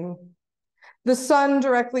rain. The sun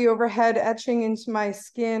directly overhead etching into my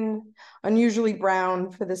skin, unusually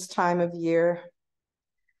brown for this time of year.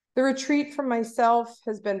 The retreat from myself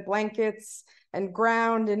has been blankets and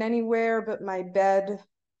ground in anywhere but my bed,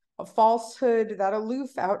 a falsehood that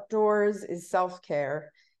aloof outdoors is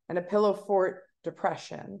self-care and a pillow fort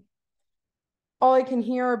depression. All I can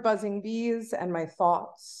hear are buzzing bees and my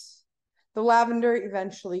thoughts. The lavender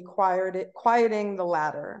eventually quieting the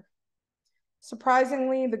latter.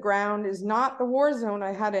 Surprisingly, the ground is not the war zone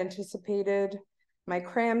I had anticipated, my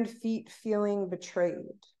crammed feet feeling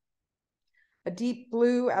betrayed. A deep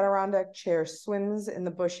blue Adirondack chair swims in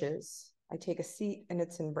the bushes. I take a seat in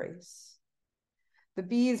its embrace. The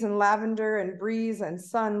bees and lavender and breeze and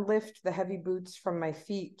sun lift the heavy boots from my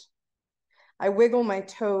feet. I wiggle my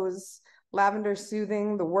toes, lavender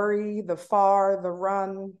soothing the worry, the far, the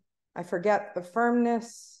run. I forget the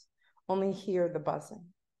firmness, only hear the buzzing.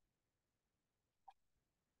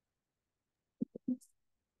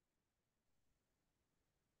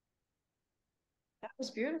 That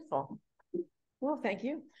was beautiful. Well, thank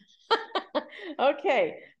you.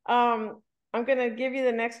 Okay, I'm gonna give you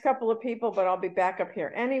the next couple of people, but I'll be back up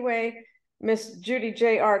here anyway. Miss Judy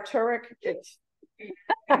J.R. Turek, it's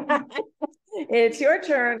it's your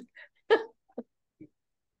turn.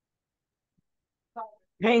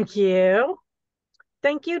 Thank you.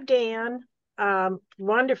 Thank you, Dan.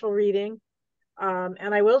 Wonderful reading.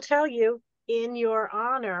 And I will tell you, in your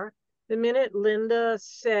honor, the minute Linda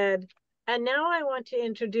said, and now I want to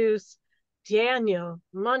introduce Daniel,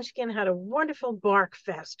 Munchkin had a wonderful bark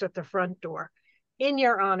fest at the front door. In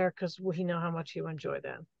your honor, because we know how much you enjoy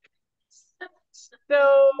that.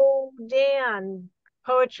 So, Dan,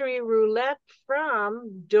 Poetry Roulette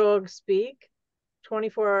from Dog Speak,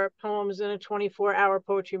 24 poems in a 24-hour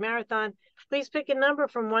poetry marathon. Please pick a number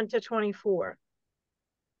from 1 to 24.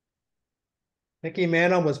 Mickey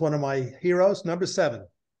Manum was one of my heroes, number 7.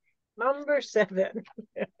 Number 7.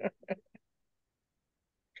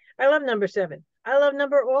 I love number 7. I love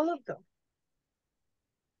number all of them.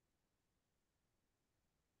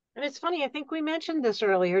 And it's funny, I think we mentioned this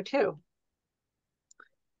earlier too.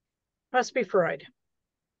 Must be Freud.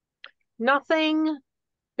 Nothing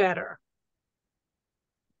better.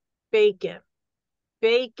 Bacon.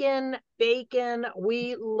 Bacon, bacon,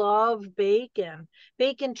 we love bacon.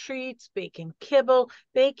 Bacon treats, bacon kibble,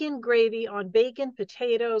 bacon gravy on bacon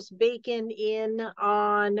potatoes, bacon in,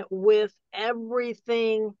 on, with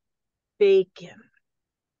everything bacon.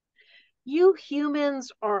 You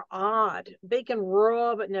humans are odd. Bacon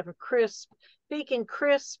raw but never crisp, bacon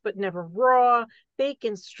crisp but never raw,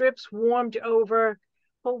 bacon strips warmed over,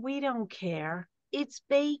 but we don't care. It's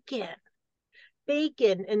bacon.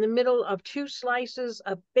 Bacon in the middle of 2 slices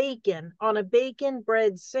of bacon on a bacon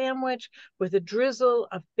bread sandwich with a drizzle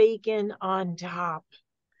of bacon on top.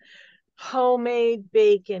 Homemade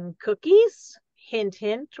bacon cookies, hint,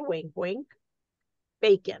 hint, wink, wink,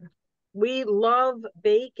 bacon. We love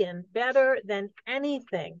bacon better than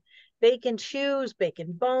anything. Bacon chews,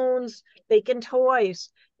 bacon bones, bacon toys,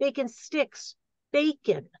 bacon sticks,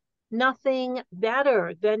 bacon. Nothing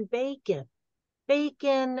better than bacon.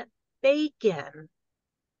 Bacon, bacon.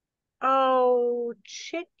 Oh,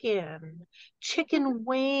 chicken, chicken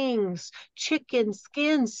wings, chicken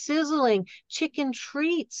skin sizzling, chicken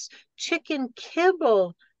treats, chicken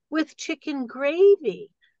kibble with chicken gravy.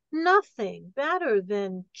 Nothing better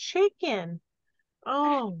than chicken.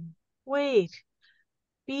 Oh, wait,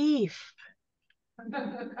 beef.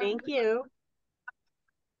 Thank you.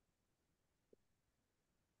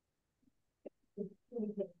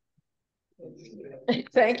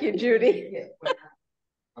 Thank you, Judy.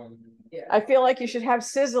 I feel like you should have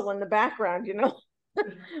sizzle in the background, you know?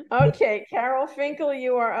 Okay, Carol Finkel,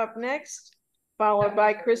 you are up next, followed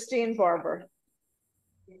by Christine Barber.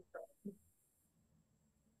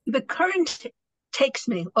 The current takes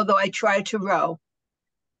me, although I try to row.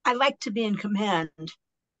 I like to be in command.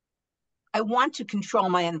 I want to control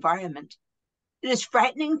my environment. It is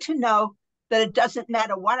frightening to know that it doesn't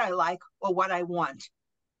matter what I like or what I want.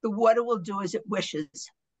 The water will do as it wishes.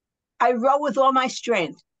 I row with all my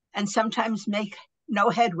strength and sometimes make no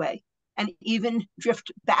headway and even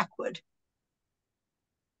drift backward.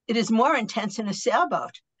 It is more intense in a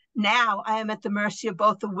sailboat. Now I am at the mercy of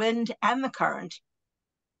both the wind and the current.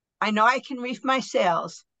 I know I can reef my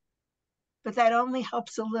sails, but that only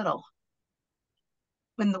helps a little.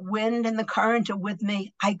 When the wind and the current are with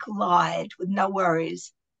me, I glide with no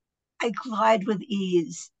worries. I glide with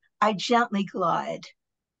ease. I gently glide.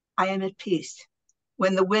 I am at peace.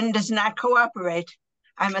 When the wind does not cooperate,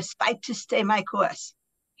 I must fight to stay my course.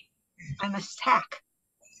 I must tack.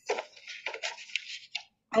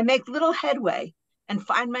 I make little headway and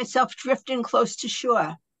find myself drifting close to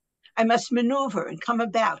shore. I must maneuver and come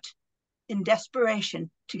about in desperation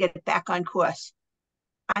to get back on course.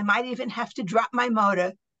 I might even have to drop my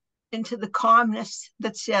motor into the calmness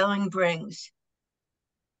that sailing brings.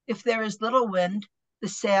 If there is little wind, the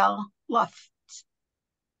sail lufts.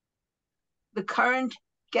 The current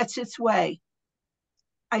gets its way.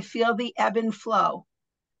 I feel the ebb and flow.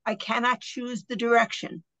 I cannot choose the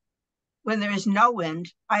direction. When there is no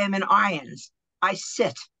wind, I am in irons. I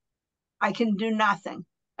sit. I can do nothing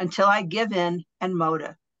until I give in and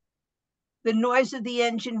motor. The noise of the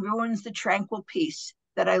engine ruins the tranquil peace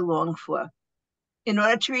that I long for. In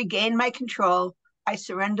order to regain my control, I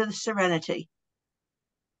surrender the serenity.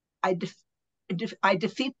 I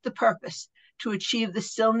defeat the purpose to achieve the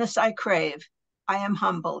stillness I crave. I am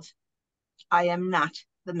humbled. I am not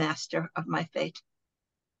the master of my fate.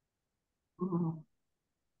 Ooh.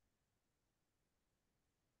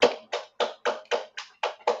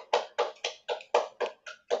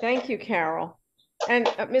 Thank you, Carol. And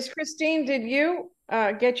Miss Christine, did you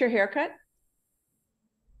get your haircut?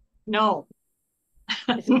 No.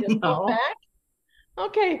 Is it just No. pulled back?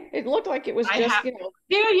 Okay, it looked like it was you know.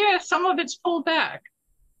 Yeah, some of it's pulled back.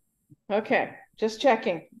 Okay, just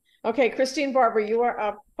checking. Okay, Christine Barber, you are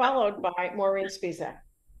up, followed by Maureen Spizak.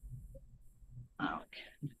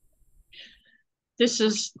 Okay. This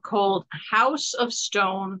is called House of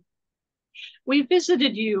Stone. We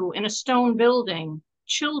visited you in a stone building.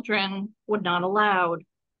 Children were not allowed.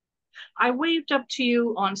 I waved up to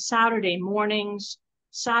you on Saturday mornings,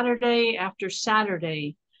 Saturday after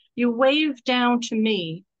Saturday. You waved down to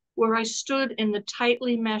me where I stood in the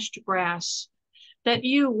tightly meshed grass, that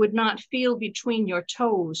you would not feel between your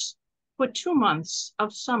toes for 2 months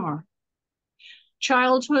of summer.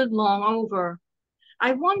 Childhood long over,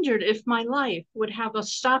 I wondered if my life would have a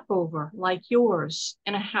stopover like yours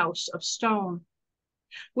in a house of stone.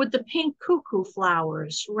 Would the pink cuckoo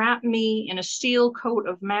flowers wrap me in a steel coat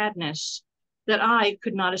of madness that I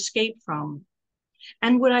could not escape from?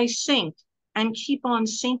 And would I sink and keep on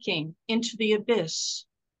sinking into the abyss?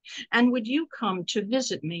 And would you come to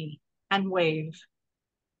visit me and wave?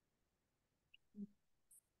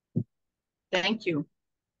 Thank you.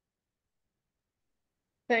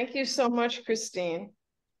 Thank you so much, Christine.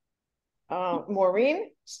 Maureen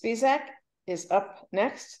Spizak is up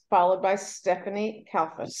next, followed by Stephanie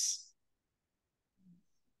Kalfas.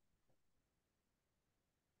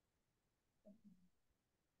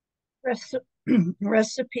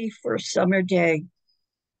 Recipe for a summer day.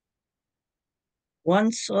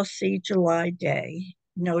 One saucy July day,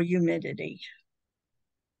 no humidity.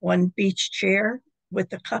 One beach chair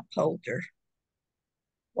with a cup holder.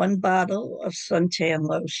 One bottle of suntan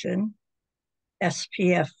lotion,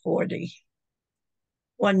 SPF 40.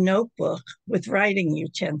 One notebook with writing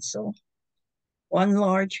utensil. One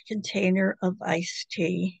large container of iced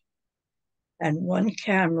tea. And one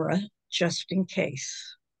camera just in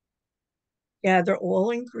case. Gather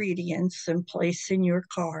all ingredients and place in your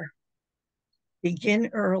car. Begin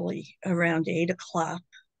early, around 8 o'clock.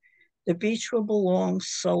 The beach will belong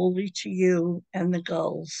solely to you and the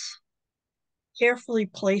gulls. Carefully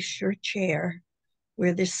place your chair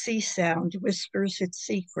where the sea sound whispers its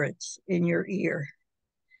secrets in your ear.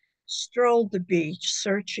 Stroll the beach,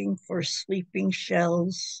 searching for sleeping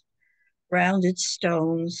shells, rounded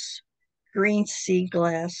stones, green sea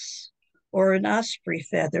glass, or an osprey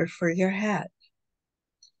feather for your hat.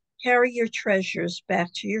 Carry your treasures back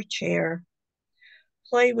to your chair.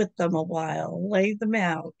 Play with them a while, lay them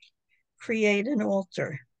out, create an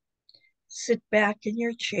altar. Sit back in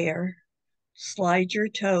your chair, slide your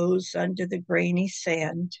toes under the grainy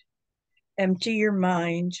sand, empty your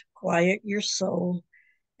mind, quiet your soul,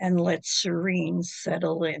 and let serene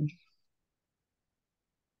settle in.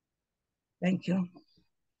 Thank you.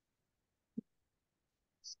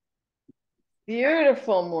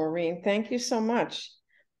 Beautiful, Maureen. Thank you so much.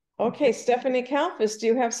 Okay, Stephanie Kalfas, do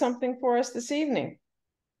you have something for us this evening?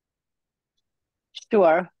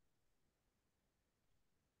 Sure.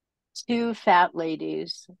 Two fat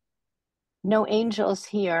ladies. No angels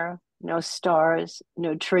here, no stars,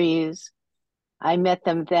 no trees. I met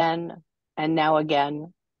them then and now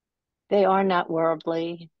again. They are not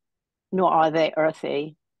worldly, nor are they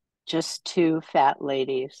earthy, just two fat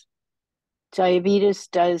ladies. Diabetes,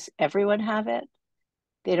 does everyone have it?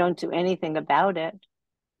 They don't do anything about it,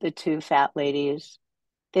 the two fat ladies.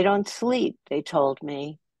 They don't sleep, they told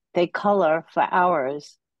me. They color for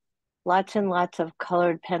hours. Lots and lots of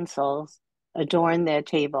colored pencils adorn their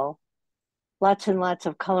table. Lots and lots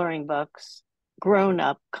of coloring books,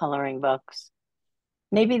 grown-up coloring books.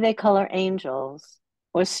 Maybe they color angels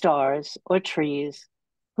or stars or trees.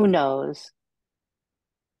 Who knows?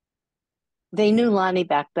 They knew Lonnie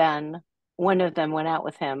back then. One of them went out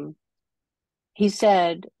with him. He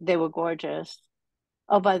said they were gorgeous.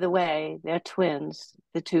 Oh, by the way, they're twins,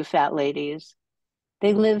 the two fat ladies.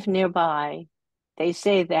 They live nearby. They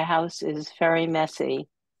say their house is very messy.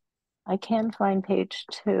 I can't find page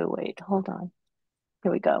 2. Wait, hold on.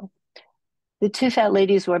 Here we go. The two fat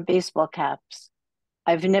ladies wear baseball caps.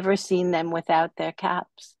 I've never seen them without their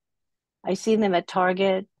caps. I see them at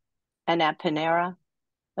Target and at Panera,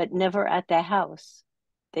 but never at their house.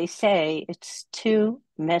 They say it's too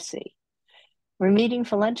messy. We're meeting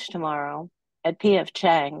for lunch tomorrow at P.F.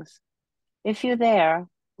 Chang's. If you're there,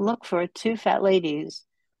 look for two fat ladies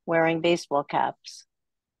wearing baseball caps.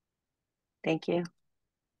 Thank you.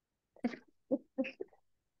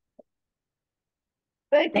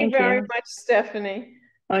 Thank you very much, Stephanie.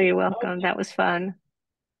 Oh, you're welcome. Okay. That was fun.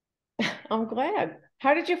 I'm glad.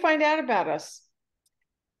 How did you find out about us?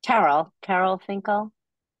 Carol Finkel.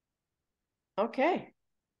 Okay.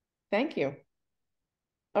 Thank you.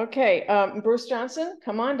 Okay, Bruce Johnson,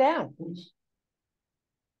 come on down. Bruce.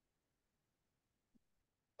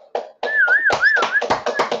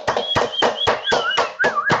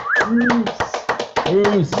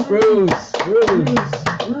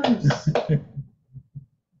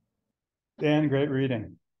 Dan, great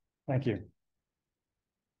reading. Thank you.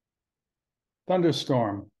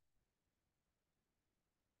 Thunderstorm.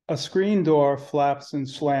 A screen door flaps and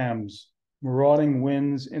slams. Marauding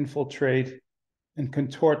winds infiltrate and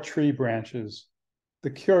contort tree branches. The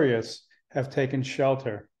curious have taken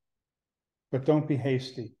shelter, but don't be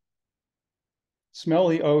hasty. Smell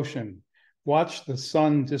the ocean. Watch the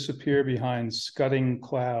sun disappear behind scudding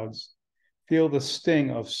clouds. Feel the sting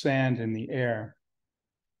of sand in the air.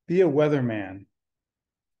 Be a weatherman.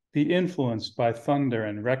 Be influenced by thunder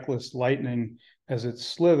and reckless lightning as it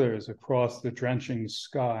slithers across the drenching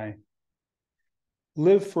sky.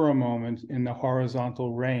 Live for a moment in the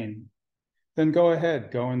horizontal rain. Then go ahead,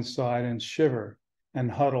 go inside and shiver and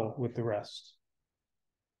huddle with the rest.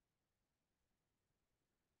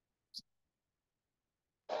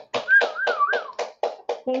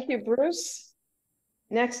 Thank you, Bruce.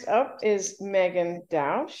 Next up is Megan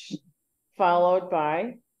Dausch, followed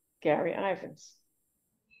by Gary Ivins.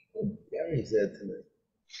 Gary's there tonight.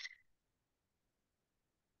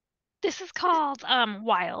 This is called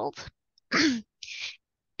Wild.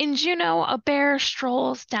 In Juneau, a bear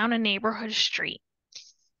strolls down a neighborhood street.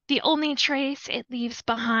 The only trace it leaves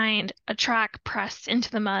behind, a track pressed into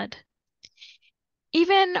the mud.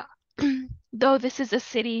 Even though this is a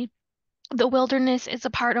city, the wilderness is a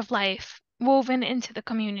part of life, woven into the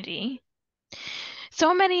community.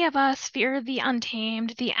 So many of us fear the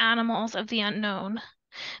untamed, the animals of the unknown,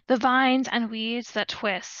 the vines and weeds that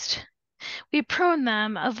twist. We prune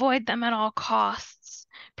them, avoid them at all costs,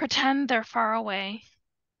 pretend they're far away.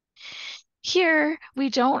 Here, we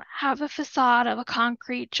don't have a facade of a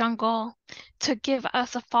concrete jungle to give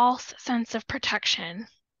us a false sense of protection.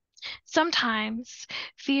 Sometimes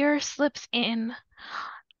fear slips in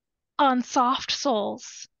on soft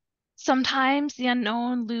soles. Sometimes the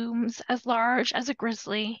unknown looms as large as a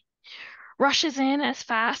grizzly, rushes in as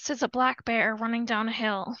fast as a black bear running down a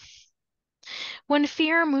hill. When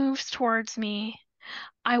fear moves towards me,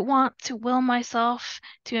 I want to will myself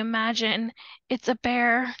to imagine it's a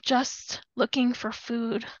bear just looking for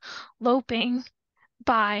food, loping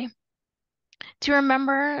by. To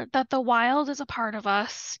remember that the wild is a part of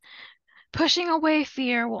us. Pushing away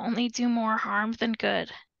fear will only do more harm than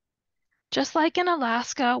good. Just like in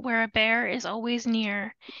Alaska, where a bear is always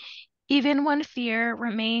near, even when fear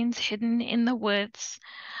remains hidden in the woods,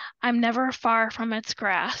 I'm never far from its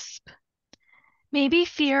grasp. Maybe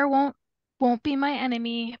fear won't be my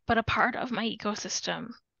enemy, but a part of my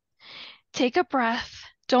ecosystem. Take a breath,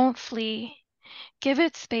 don't flee. Give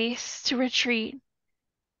it space to retreat.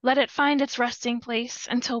 Let it find its resting place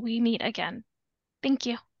until we meet again. Thank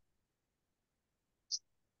you.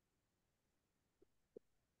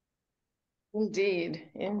 Indeed,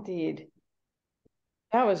 indeed.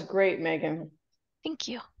 That was great, Megan. Thank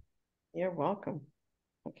you. You're welcome.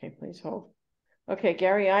 Okay, please hold. Okay,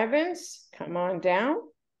 Gary Ivins, come on down.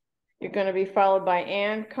 You're going to be followed by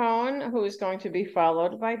Ann Cohen, who is going to be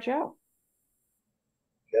followed by Joe.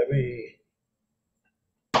 Gary.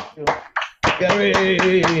 Gary.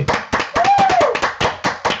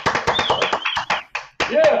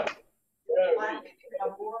 Yeah.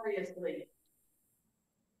 Laboriously.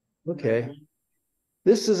 Okay.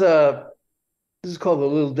 This is called The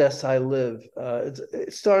Little Deaths I Live.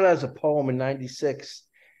 It started as a poem in '96,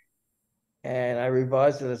 and I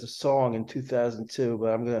revised it as a song in 2002,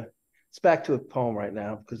 but it's back to a poem right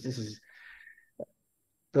now, because this is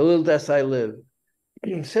The Little Deaths I Live.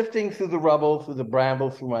 Sifting through the rubble, through the bramble,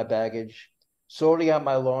 through my baggage, sorting out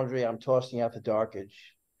my laundry, I'm tossing out the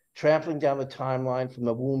darkage, trampling down the timeline from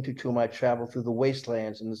the womb to tomb I travel through the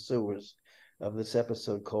wastelands and the sewers of this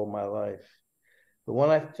episode called my life. But when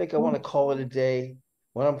I think I want to call it a day,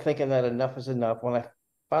 when I'm thinking that enough is enough, when I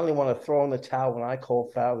finally want to throw in the towel, when I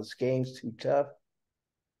call foul, this game's too tough,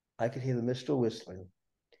 I can hear the minstrel whistling.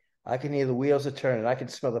 I can hear the wheels are turning. I can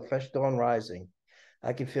smell the fresh dawn rising.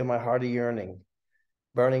 I can feel my heart yearning,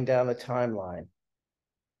 burning down the timeline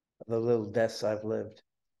of the little deaths I've lived.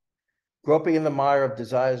 Groping in the mire of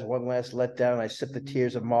desires, one last letdown, I sip the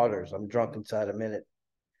tears of martyrs. I'm drunk inside a minute.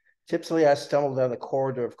 Tipsily, I stumble down the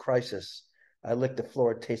corridor of crisis. I lick the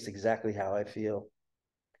floor, it tastes exactly how I feel.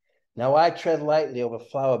 Now I tread lightly over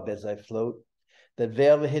flower beds I float, that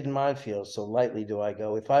veil the hidden minefields, so lightly do I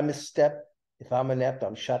go. If I misstep, if I'm inept,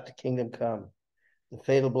 I'm shot to kingdom come. The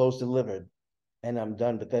fatal blow's delivered, and I'm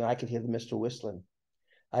done, but then I can hear the minstrel whistling.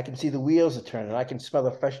 I can see the wheels are turning, I can smell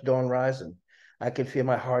the fresh dawn rising. I can feel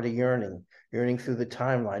my heart yearning through the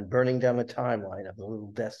timeline, burning down the timeline of the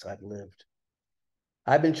little deaths I've lived.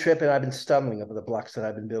 I've been tripping, I've been stumbling over the blocks that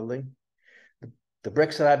I've been building. The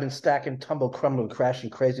bricks that I've been stacking tumble, crumbling,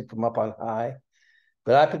 crashing crazy from up on high.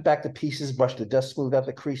 But I put back the pieces, brush the dust, smooth out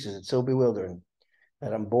the creases. It's so bewildering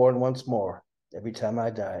that I'm born once more every time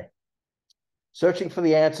I die. Searching for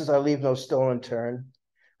the answers, I leave no stone unturned.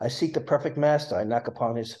 I seek the perfect master, I knock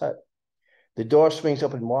upon his hut. The door swings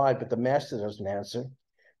open wide, but the master doesn't answer.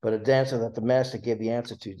 But a dancer that the master gave the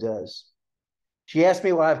answer to does. She asked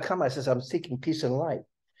me why I've come. I says, I'm seeking peace and light.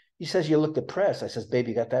 She says, you look depressed. I says,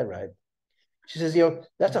 baby, you got that right. She says,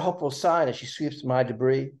 that's a hopeful sign, as she sweeps my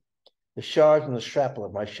debris, the shards and the shrapnel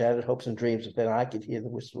of my shattered hopes and dreams, but then I could hear the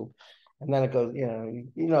whistle. And then it goes, you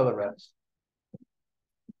know the rest.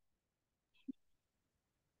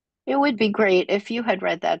 It would be great if you had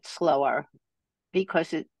read that slower,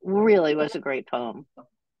 because it really was a great poem.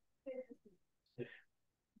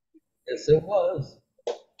 Yes, it was.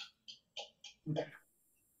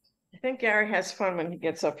 I think Gary has fun when he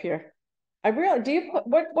gets up here. Do you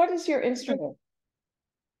what is your instrument?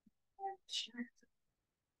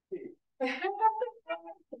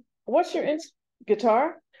 What's your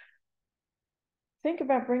guitar? Think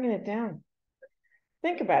about bringing it down.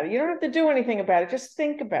 Think about it. You don't have to do anything about it. Just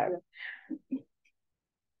think about it.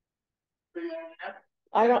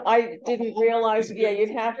 I didn't realize, yeah,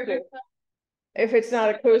 you'd have to. If it's not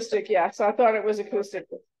acoustic, yeah. So I thought it was acoustic.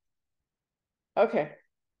 Okay.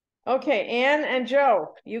 Okay, Anne and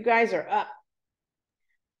Joe, you guys are up.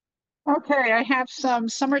 Okay, I have some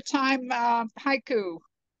summertime haiku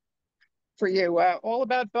for you, all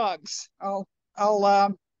about bugs.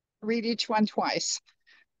 I'll read each one twice.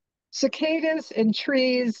 Cicadas in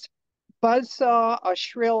trees, buzzsaw a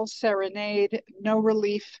shrill serenade, no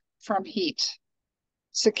relief from heat.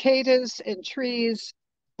 Cicadas in trees,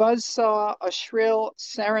 buzzsaw a shrill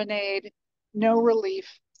serenade, no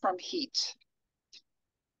relief from heat.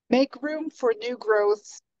 Make room for new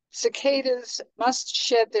growth. Cicadas must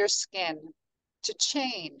shed their skin. To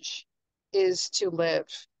change is to live.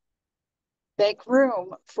 Make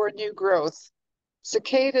room for new growth.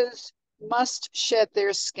 Cicadas must shed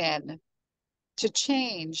their skin. To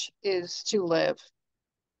change is to live.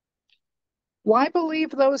 Why believe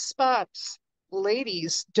those spots?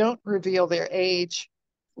 Ladies don't reveal their age.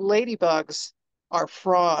 Ladybugs are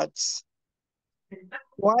frauds.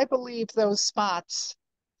 Why believe those spots?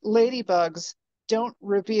 Ladybugs don't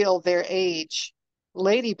reveal their age.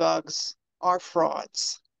 Ladybugs are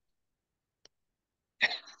frauds.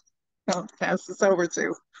 I'll pass this over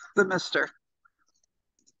to the mister.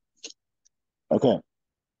 Okay.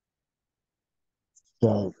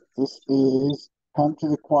 So this is Come to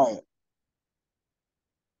the Quiet.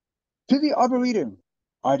 To the Arboretum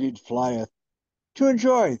I did flyeth, to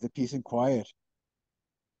enjoy the peace and quiet.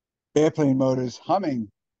 Airplane motors humming,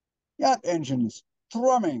 yacht engines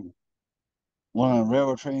thrumming, one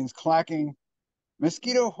railroad trains clacking,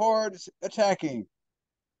 mosquito hordes attacking.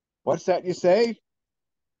 What's that you say?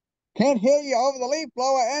 Can't hear you over the leaf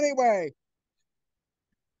blower anyway.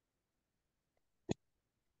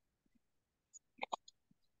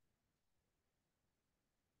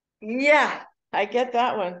 Yeah, I get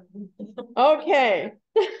that one. Okay.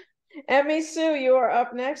 Emmy Sue, you are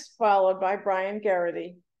up next, followed by Brian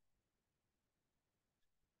Garrity.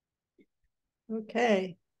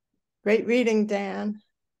 Okay, great reading, Dan.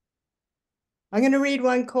 I'm going to read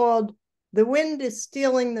one called The Wind is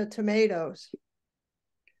Stealing the Tomatoes.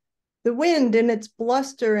 The wind in its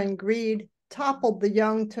bluster and greed toppled the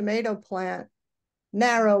young tomato plant,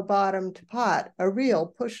 narrow-bottomed pot, a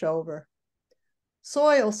real pushover.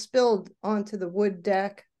 Soil spilled onto the wood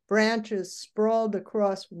deck, branches sprawled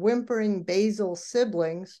across whimpering basil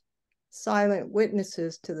siblings, silent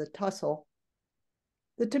witnesses to the tussle.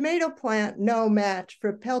 The tomato plant no match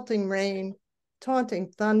for pelting rain,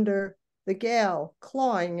 taunting thunder, the gale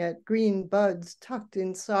clawing at green buds tucked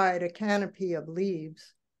inside a canopy of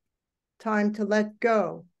leaves. Time to let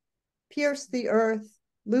go, pierce the earth,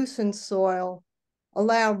 loosen soil,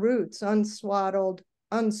 allow roots unswaddled,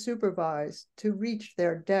 unsupervised to reach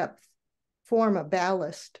their depth, form a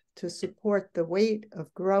ballast to support the weight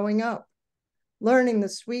of growing up, learning the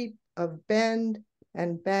sweep of bend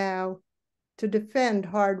and bow to defend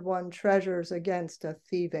hard-won treasures against a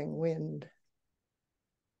thieving wind.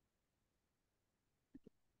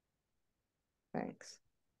 Thanks.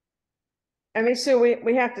 I mean, Sue,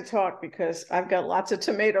 we have to talk because I've got lots of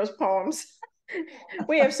tomatoes poems.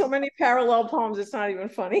 We have so many parallel poems, it's not even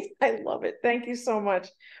funny. I love it. Thank you so much.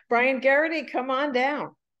 Brian Garrity, come on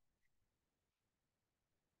down.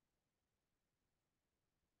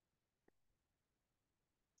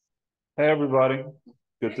 Hey, everybody.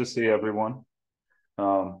 Good to see everyone.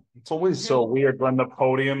 It's always so weird when the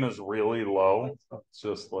podium is really low. It's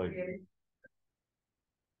just like,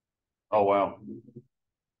 oh, wow.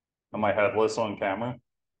 Am I headless on camera?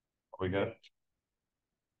 Are we good?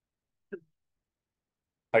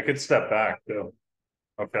 I could step back too.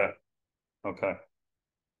 Okay. Okay.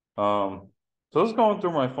 So I was going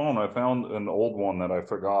through my phone. I found an old one that I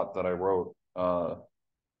forgot that I wrote. So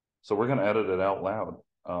we're gonna edit it out loud.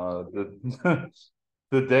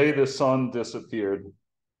 The day the sun disappeared.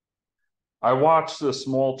 I watched a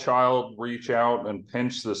small child reach out and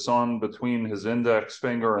pinch the sun between his index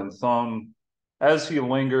finger and thumb. As he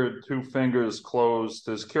lingered, two fingers closed,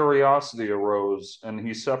 his curiosity arose, and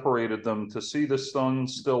he separated them to see the sun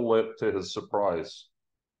still lit to his surprise.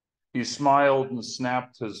 He smiled and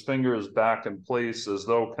snapped his fingers back in place as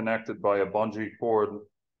though connected by a bungee cord.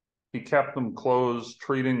 He kept them closed,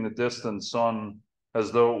 treating the distant sun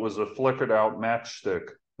as though it was a flickered out matchstick,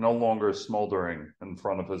 no longer smoldering in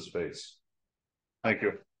front of his face. Thank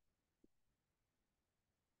you.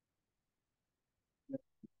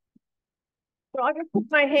 So I can put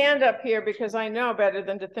my hand up here because I know better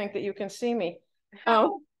than to think that you can see me.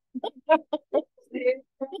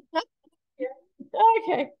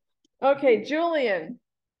 Okay. Okay, Julian.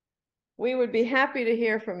 We would be happy to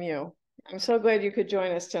hear from you. I'm so glad you could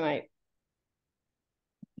join us tonight.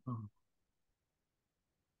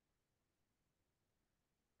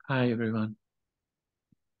 Hi, everyone.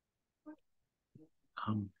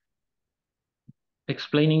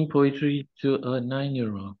 Explaining poetry to a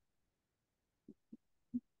 9-year-old.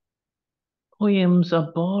 Poems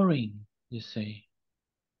are boring, you say.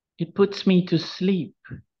 It puts me to sleep.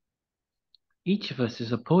 Each of us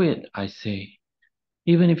is a poet, I say.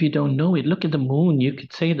 Even if you don't know it, look at the moon. You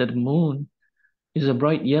could say that the moon is a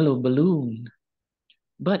bright yellow balloon.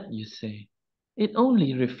 But, you say, it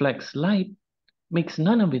only reflects light, makes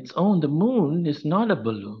none of its own. The moon is not a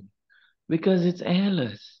balloon because it's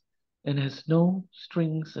airless and has no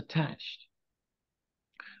strings attached.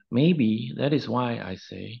 Maybe that is why, I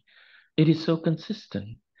say, it is so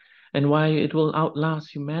consistent and why it will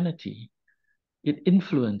outlast humanity. It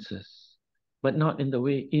influences, but not in the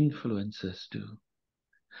way influences do.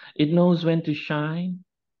 It knows when to shine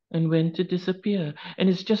and when to disappear, and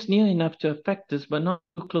it's just near enough to affect us, but not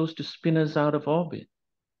too close to spin us out of orbit.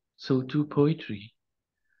 So too poetry.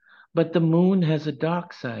 But the moon has a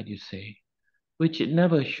dark side, you say, which it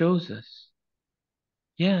never shows us.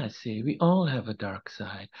 Yeah, I say, we all have a dark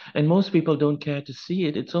side, and most people don't care to see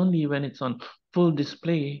it. It's only when it's on full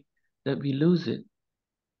display that we lose it.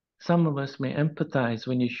 Some of us may empathize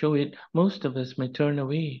when you show it. Most of us may turn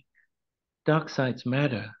away. Dark sides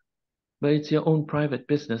matter, but it's your own private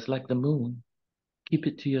business like the moon. Keep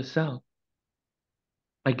it to yourself.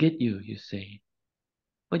 I get you, you say,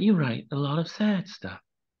 but you write a lot of sad stuff.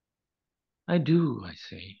 I do, I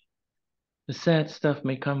say. The sad stuff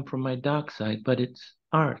may come from my dark side, but it's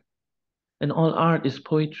art. And all art is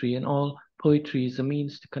poetry, and all poetry is a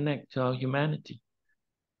means to connect to our humanity,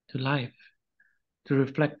 to life, to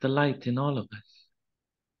reflect the light in all of us.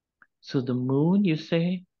 So the moon, you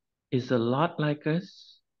say, is a lot like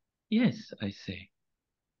us? Yes, I say.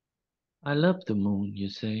 I love the moon, you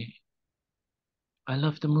say. I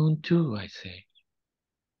love the moon too, I say.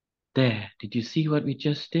 There, did you see what we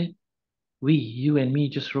just did? We, you and me,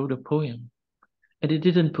 just wrote a poem. And it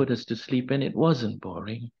didn't put us to sleep, and it wasn't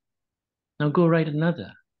boring. Now go write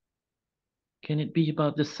another. Can it be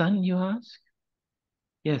about the sun, you ask?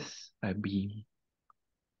 Yes, I beam.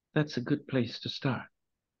 That's a good place to start.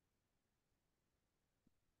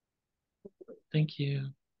 Thank you.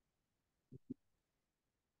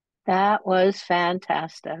 That was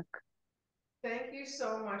fantastic. Thank you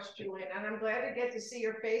so much, Julian. And I'm glad to get to see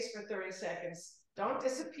your face for 30 seconds. Don't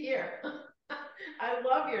disappear. I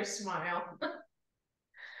love your smile.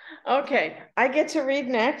 Okay, I get to read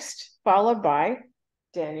next, followed by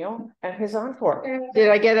Daniel and his encore. Did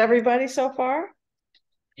I get everybody so far?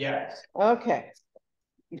 Yes. Okay.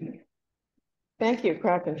 Thank you,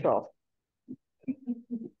 crowd control.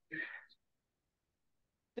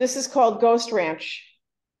 This is called Ghost Ranch.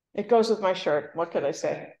 It goes with my shirt. What could I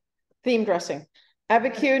say? Theme dressing.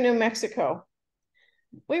 Abiquiu, New Mexico.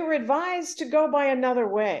 We were advised to go by another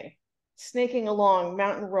way, snaking along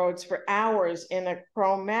mountain roads for hours in a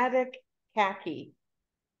chromatic khaki,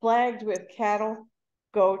 flagged with cattle,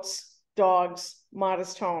 goats, dogs,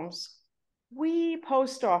 modest homes. Wee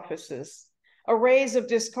post offices, arrays of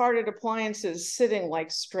discarded appliances sitting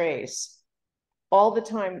like strays, all the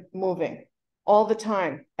time moving, all the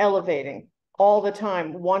time elevating, all the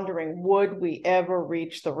time wondering, would we ever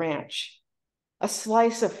reach the ranch? A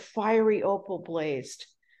slice of fiery opal blazed,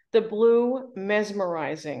 the blue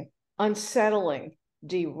mesmerizing, unsettling,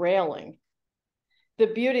 derailing. The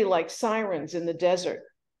beauty like sirens in the desert,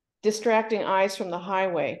 distracting eyes from the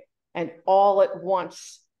highway, and all at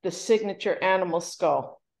once, the signature animal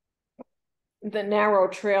skull. The narrow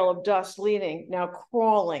trail of dust leading, now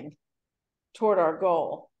crawling toward our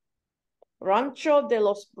goal. Rancho de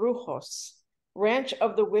los Brujos, Ranch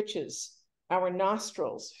of the Witches, our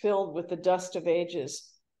nostrils filled with the dust of ages,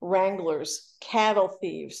 wranglers, cattle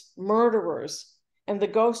thieves, murderers, and the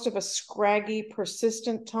ghost of a scraggy,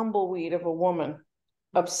 persistent tumbleweed of a woman,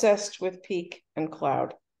 obsessed with peak and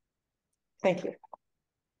cloud. Thank you.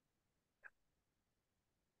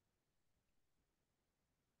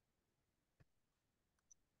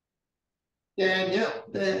 Daniel,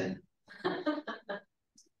 Dan.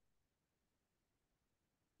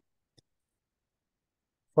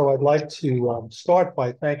 So I'd like to start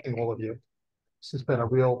by thanking all of you. This has been a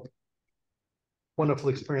real wonderful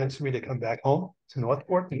experience for me to come back home to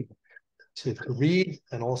Northport and to read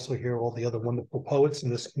and also hear all the other wonderful poets in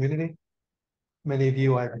this community. Many of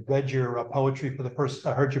you, I read your poetry for the first,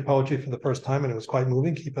 I heard your poetry for the first time, and it was quite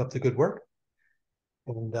moving. Keep up the good work.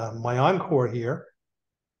 And my encore here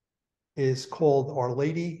is called Our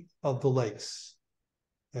Lady of the Lakes,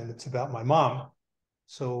 and it's about my mom.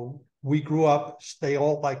 So we grew up, they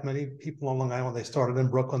all, like many people on Long Island, they started in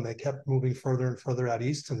Brooklyn, they kept moving further and further out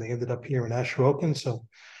east, and they ended up here in Asheroken. So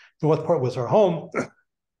Northport was our home,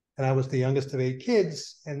 and I was the youngest of 8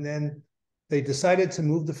 kids. And then they decided to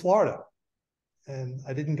move to Florida, and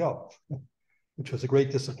I didn't go, which was a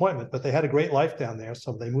great disappointment, but they had a great life down there.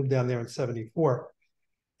 So they moved down there in 74.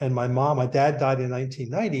 And my dad died in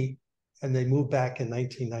 1990, and they moved back in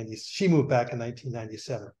 1990. She moved back in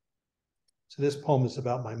 1997. So this poem is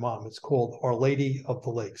about my mom. It's called Our Lady of the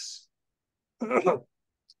Lakes.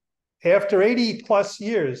 After 80 plus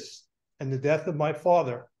years and the death of my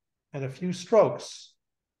father and a few strokes,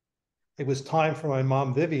 it was time for my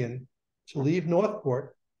mom, Vivian, to leave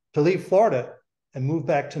Florida and move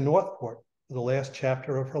back to Northport for the last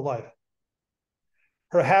chapter of her life.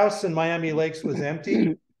 Her house in Miami Lakes was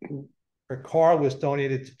empty. Her car was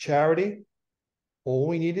donated to charity. All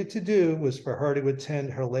we needed to do was for her to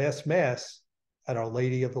attend her last mass at Our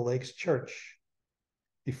Lady of the Lakes Church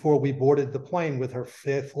before we boarded the plane with her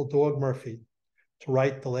faithful dog Murphy to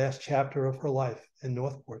write the last chapter of her life in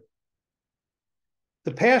Northport.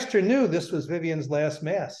 The pastor knew this was Vivian's last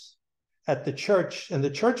mass at the church, and the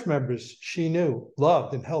church members she knew,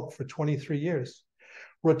 loved, and helped for 23 years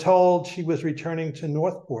were told she was returning to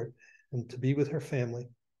Northport and to be with her family.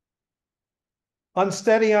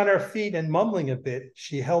 Unsteady on her feet and mumbling a bit,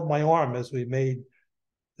 she held my arm as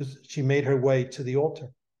she made her way to the altar.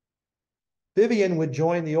 Vivian would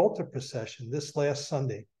join the altar procession this last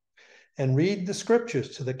Sunday and read the scriptures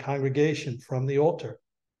to the congregation from the altar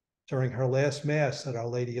during her last mass at Our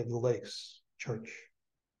Lady of the Lakes Church.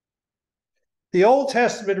 The Old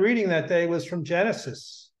Testament reading that day was from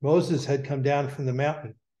Genesis. Moses had come down from the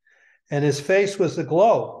mountain, and his face was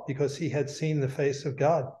aglow because he had seen the face of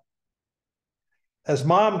God. As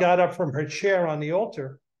Mom got up from her chair on the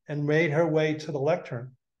altar and made her way to the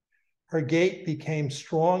lectern, her gait became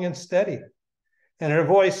strong and steady, and her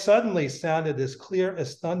voice suddenly sounded as clear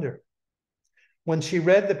as thunder. When she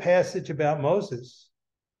read the passage about Moses,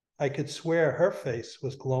 I could swear her face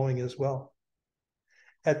was glowing as well.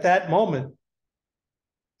 At that moment,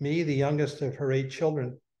 me, the youngest of her 8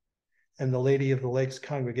 children, and the Lady of the Lakes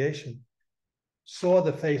congregation, saw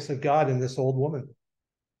the face of God in this old woman.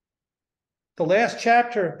 The last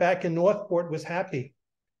chapter back in Northport was happy.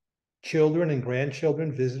 Children and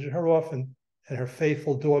grandchildren visited her often, and her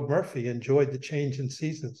faithful dog Murphy enjoyed the change in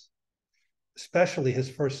seasons, especially his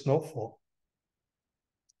first snowfall.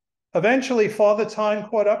 Eventually, Father Time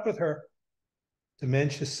caught up with her.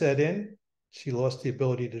 Dementia set in. She lost the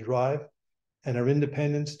ability to drive, and her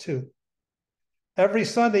independence too. Every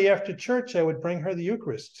Sunday after church, I would bring her the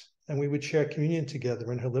Eucharist, and we would share communion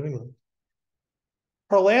together in her living room.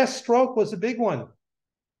 Her last stroke was a big one.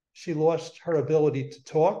 She lost her ability to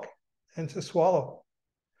talk and to swallow.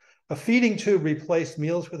 A feeding tube replaced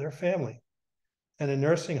meals with her family, and a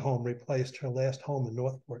nursing home replaced her last home in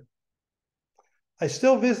Northport. I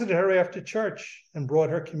still visited her after church and brought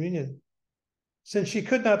her communion. Since she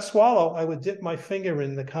could not swallow, I would dip my finger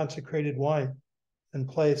in the consecrated wine and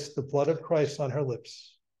place the blood of Christ on her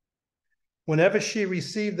lips. Whenever she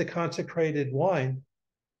received the consecrated wine,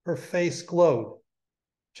 her face glowed,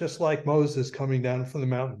 just like Moses coming down from the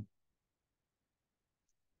mountain.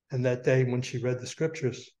 And that day when she read the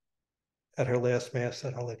scriptures at her last mass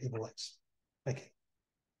at Our Lady of the Lakes. Thank you.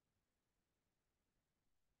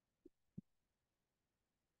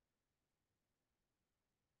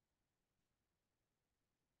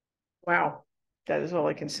 Wow, that is all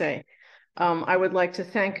I can say. I would like to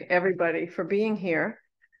thank everybody for being here.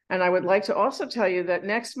 And I would like to also tell you that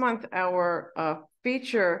next month, our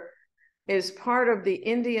feature is part of the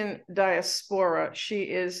Indian diaspora. She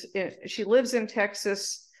lives in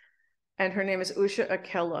Texas, and her name is Usha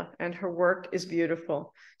Akella, and her work is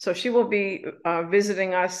beautiful. So she will be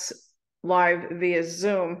visiting us live via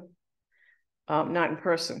Zoom, not in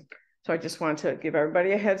person. So I just wanted to give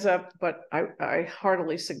everybody a heads up, but I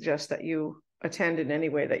heartily suggest that you attend in any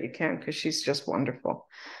way that you can, because she's just wonderful.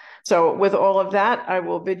 So with all of that, I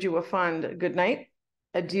will bid you a fond good night.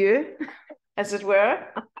 Adieu, as it were.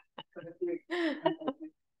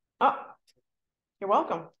 Oh, you're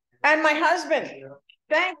welcome. And my husband.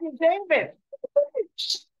 Thank you, David.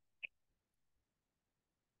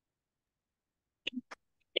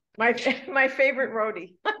 My favorite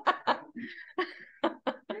roadie.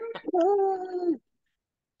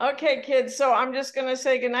 Okay, kids, so I'm just going to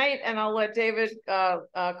say goodnight, and I'll let David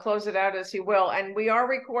close it out as he will. And we are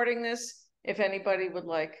recording this if anybody would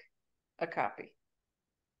like a copy.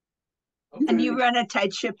 And you run a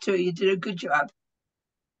tight ship too. You did a good job.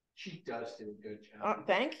 She does do a good job. Oh,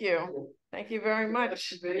 thank you. Thank you very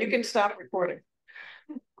much. You can stop recording.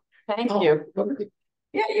 Thank you.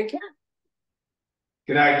 Yeah, you can.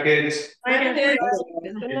 Good night, kids.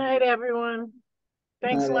 Good night, everyone.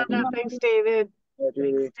 Thanks, Linda. Thanks, David.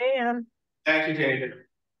 Thanks, Dan. Thank you, David.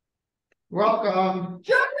 Welcome.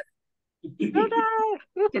 Good night.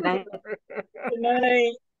 Good night. Good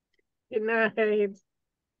night. Good night.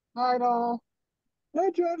 Night all.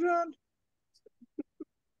 Night, John.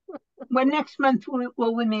 When next month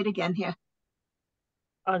will we meet again here?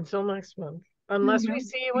 Until next month, unless we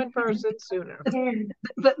see you in person sooner.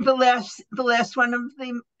 The last one of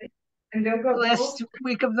the last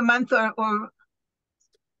week of the month, or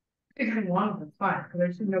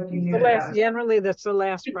The last, generally, that's the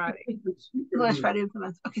last Friday. the last Friday of the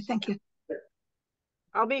month. Okay, thank you.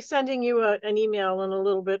 I'll be sending you an email in a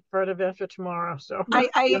little bit further after tomorrow. So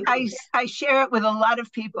I share it with a lot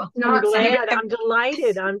of people. I'm glad. I'm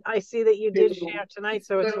delighted. I see that you did share tonight,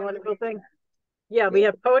 so it's a wonderful thing. Yeah, we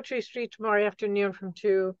have Poetry Street tomorrow afternoon from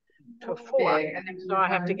 2 to 4. So I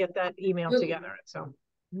have to get that email together. So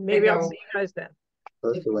maybe I'll see you guys then.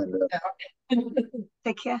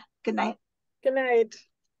 Take care. Good night. Good night.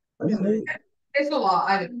 It's a lot.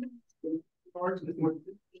 I think you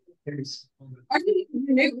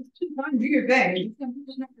do your thing.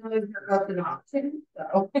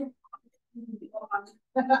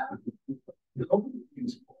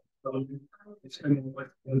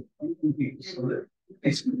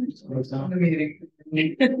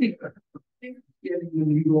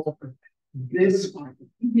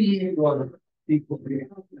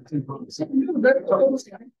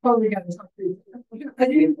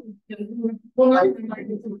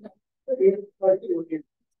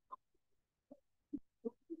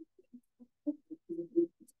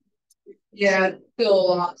 Yeah, still a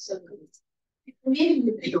lot. So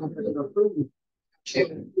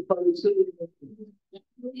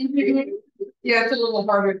yeah, it's a little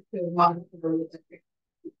harder to monitor.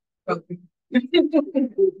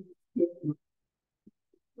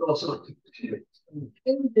 Also,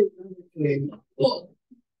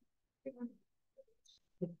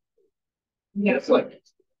 yeah, it's like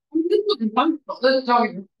this wasn't functional. Let's talk.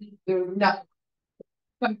 There's nothing.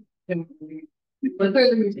 But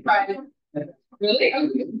clearly we tried it. Really?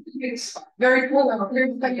 It's very cool.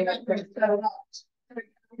 Here's the thing about this.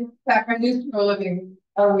 Back when I used to living,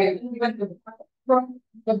 we went to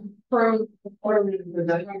the pro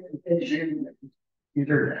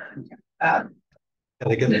And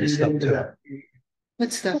they get this stuff too.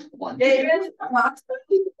 What stuff? David, lots of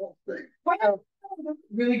people. Wow,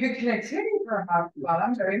 really good connectivity for a hotspot.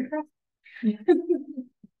 I'm very impressed.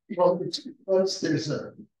 Well, there's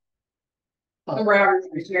a router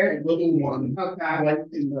here. little one. Okay. Right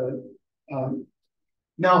in the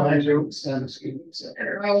no, I don't stand excuse.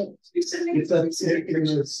 It's in the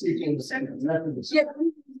speaking center. Yeah.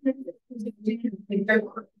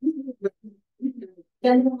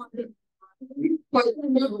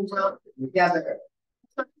 Together.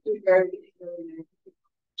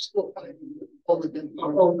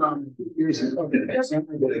 Hold on.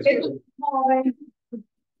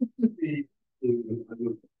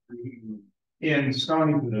 In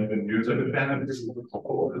Stony, the benefits of the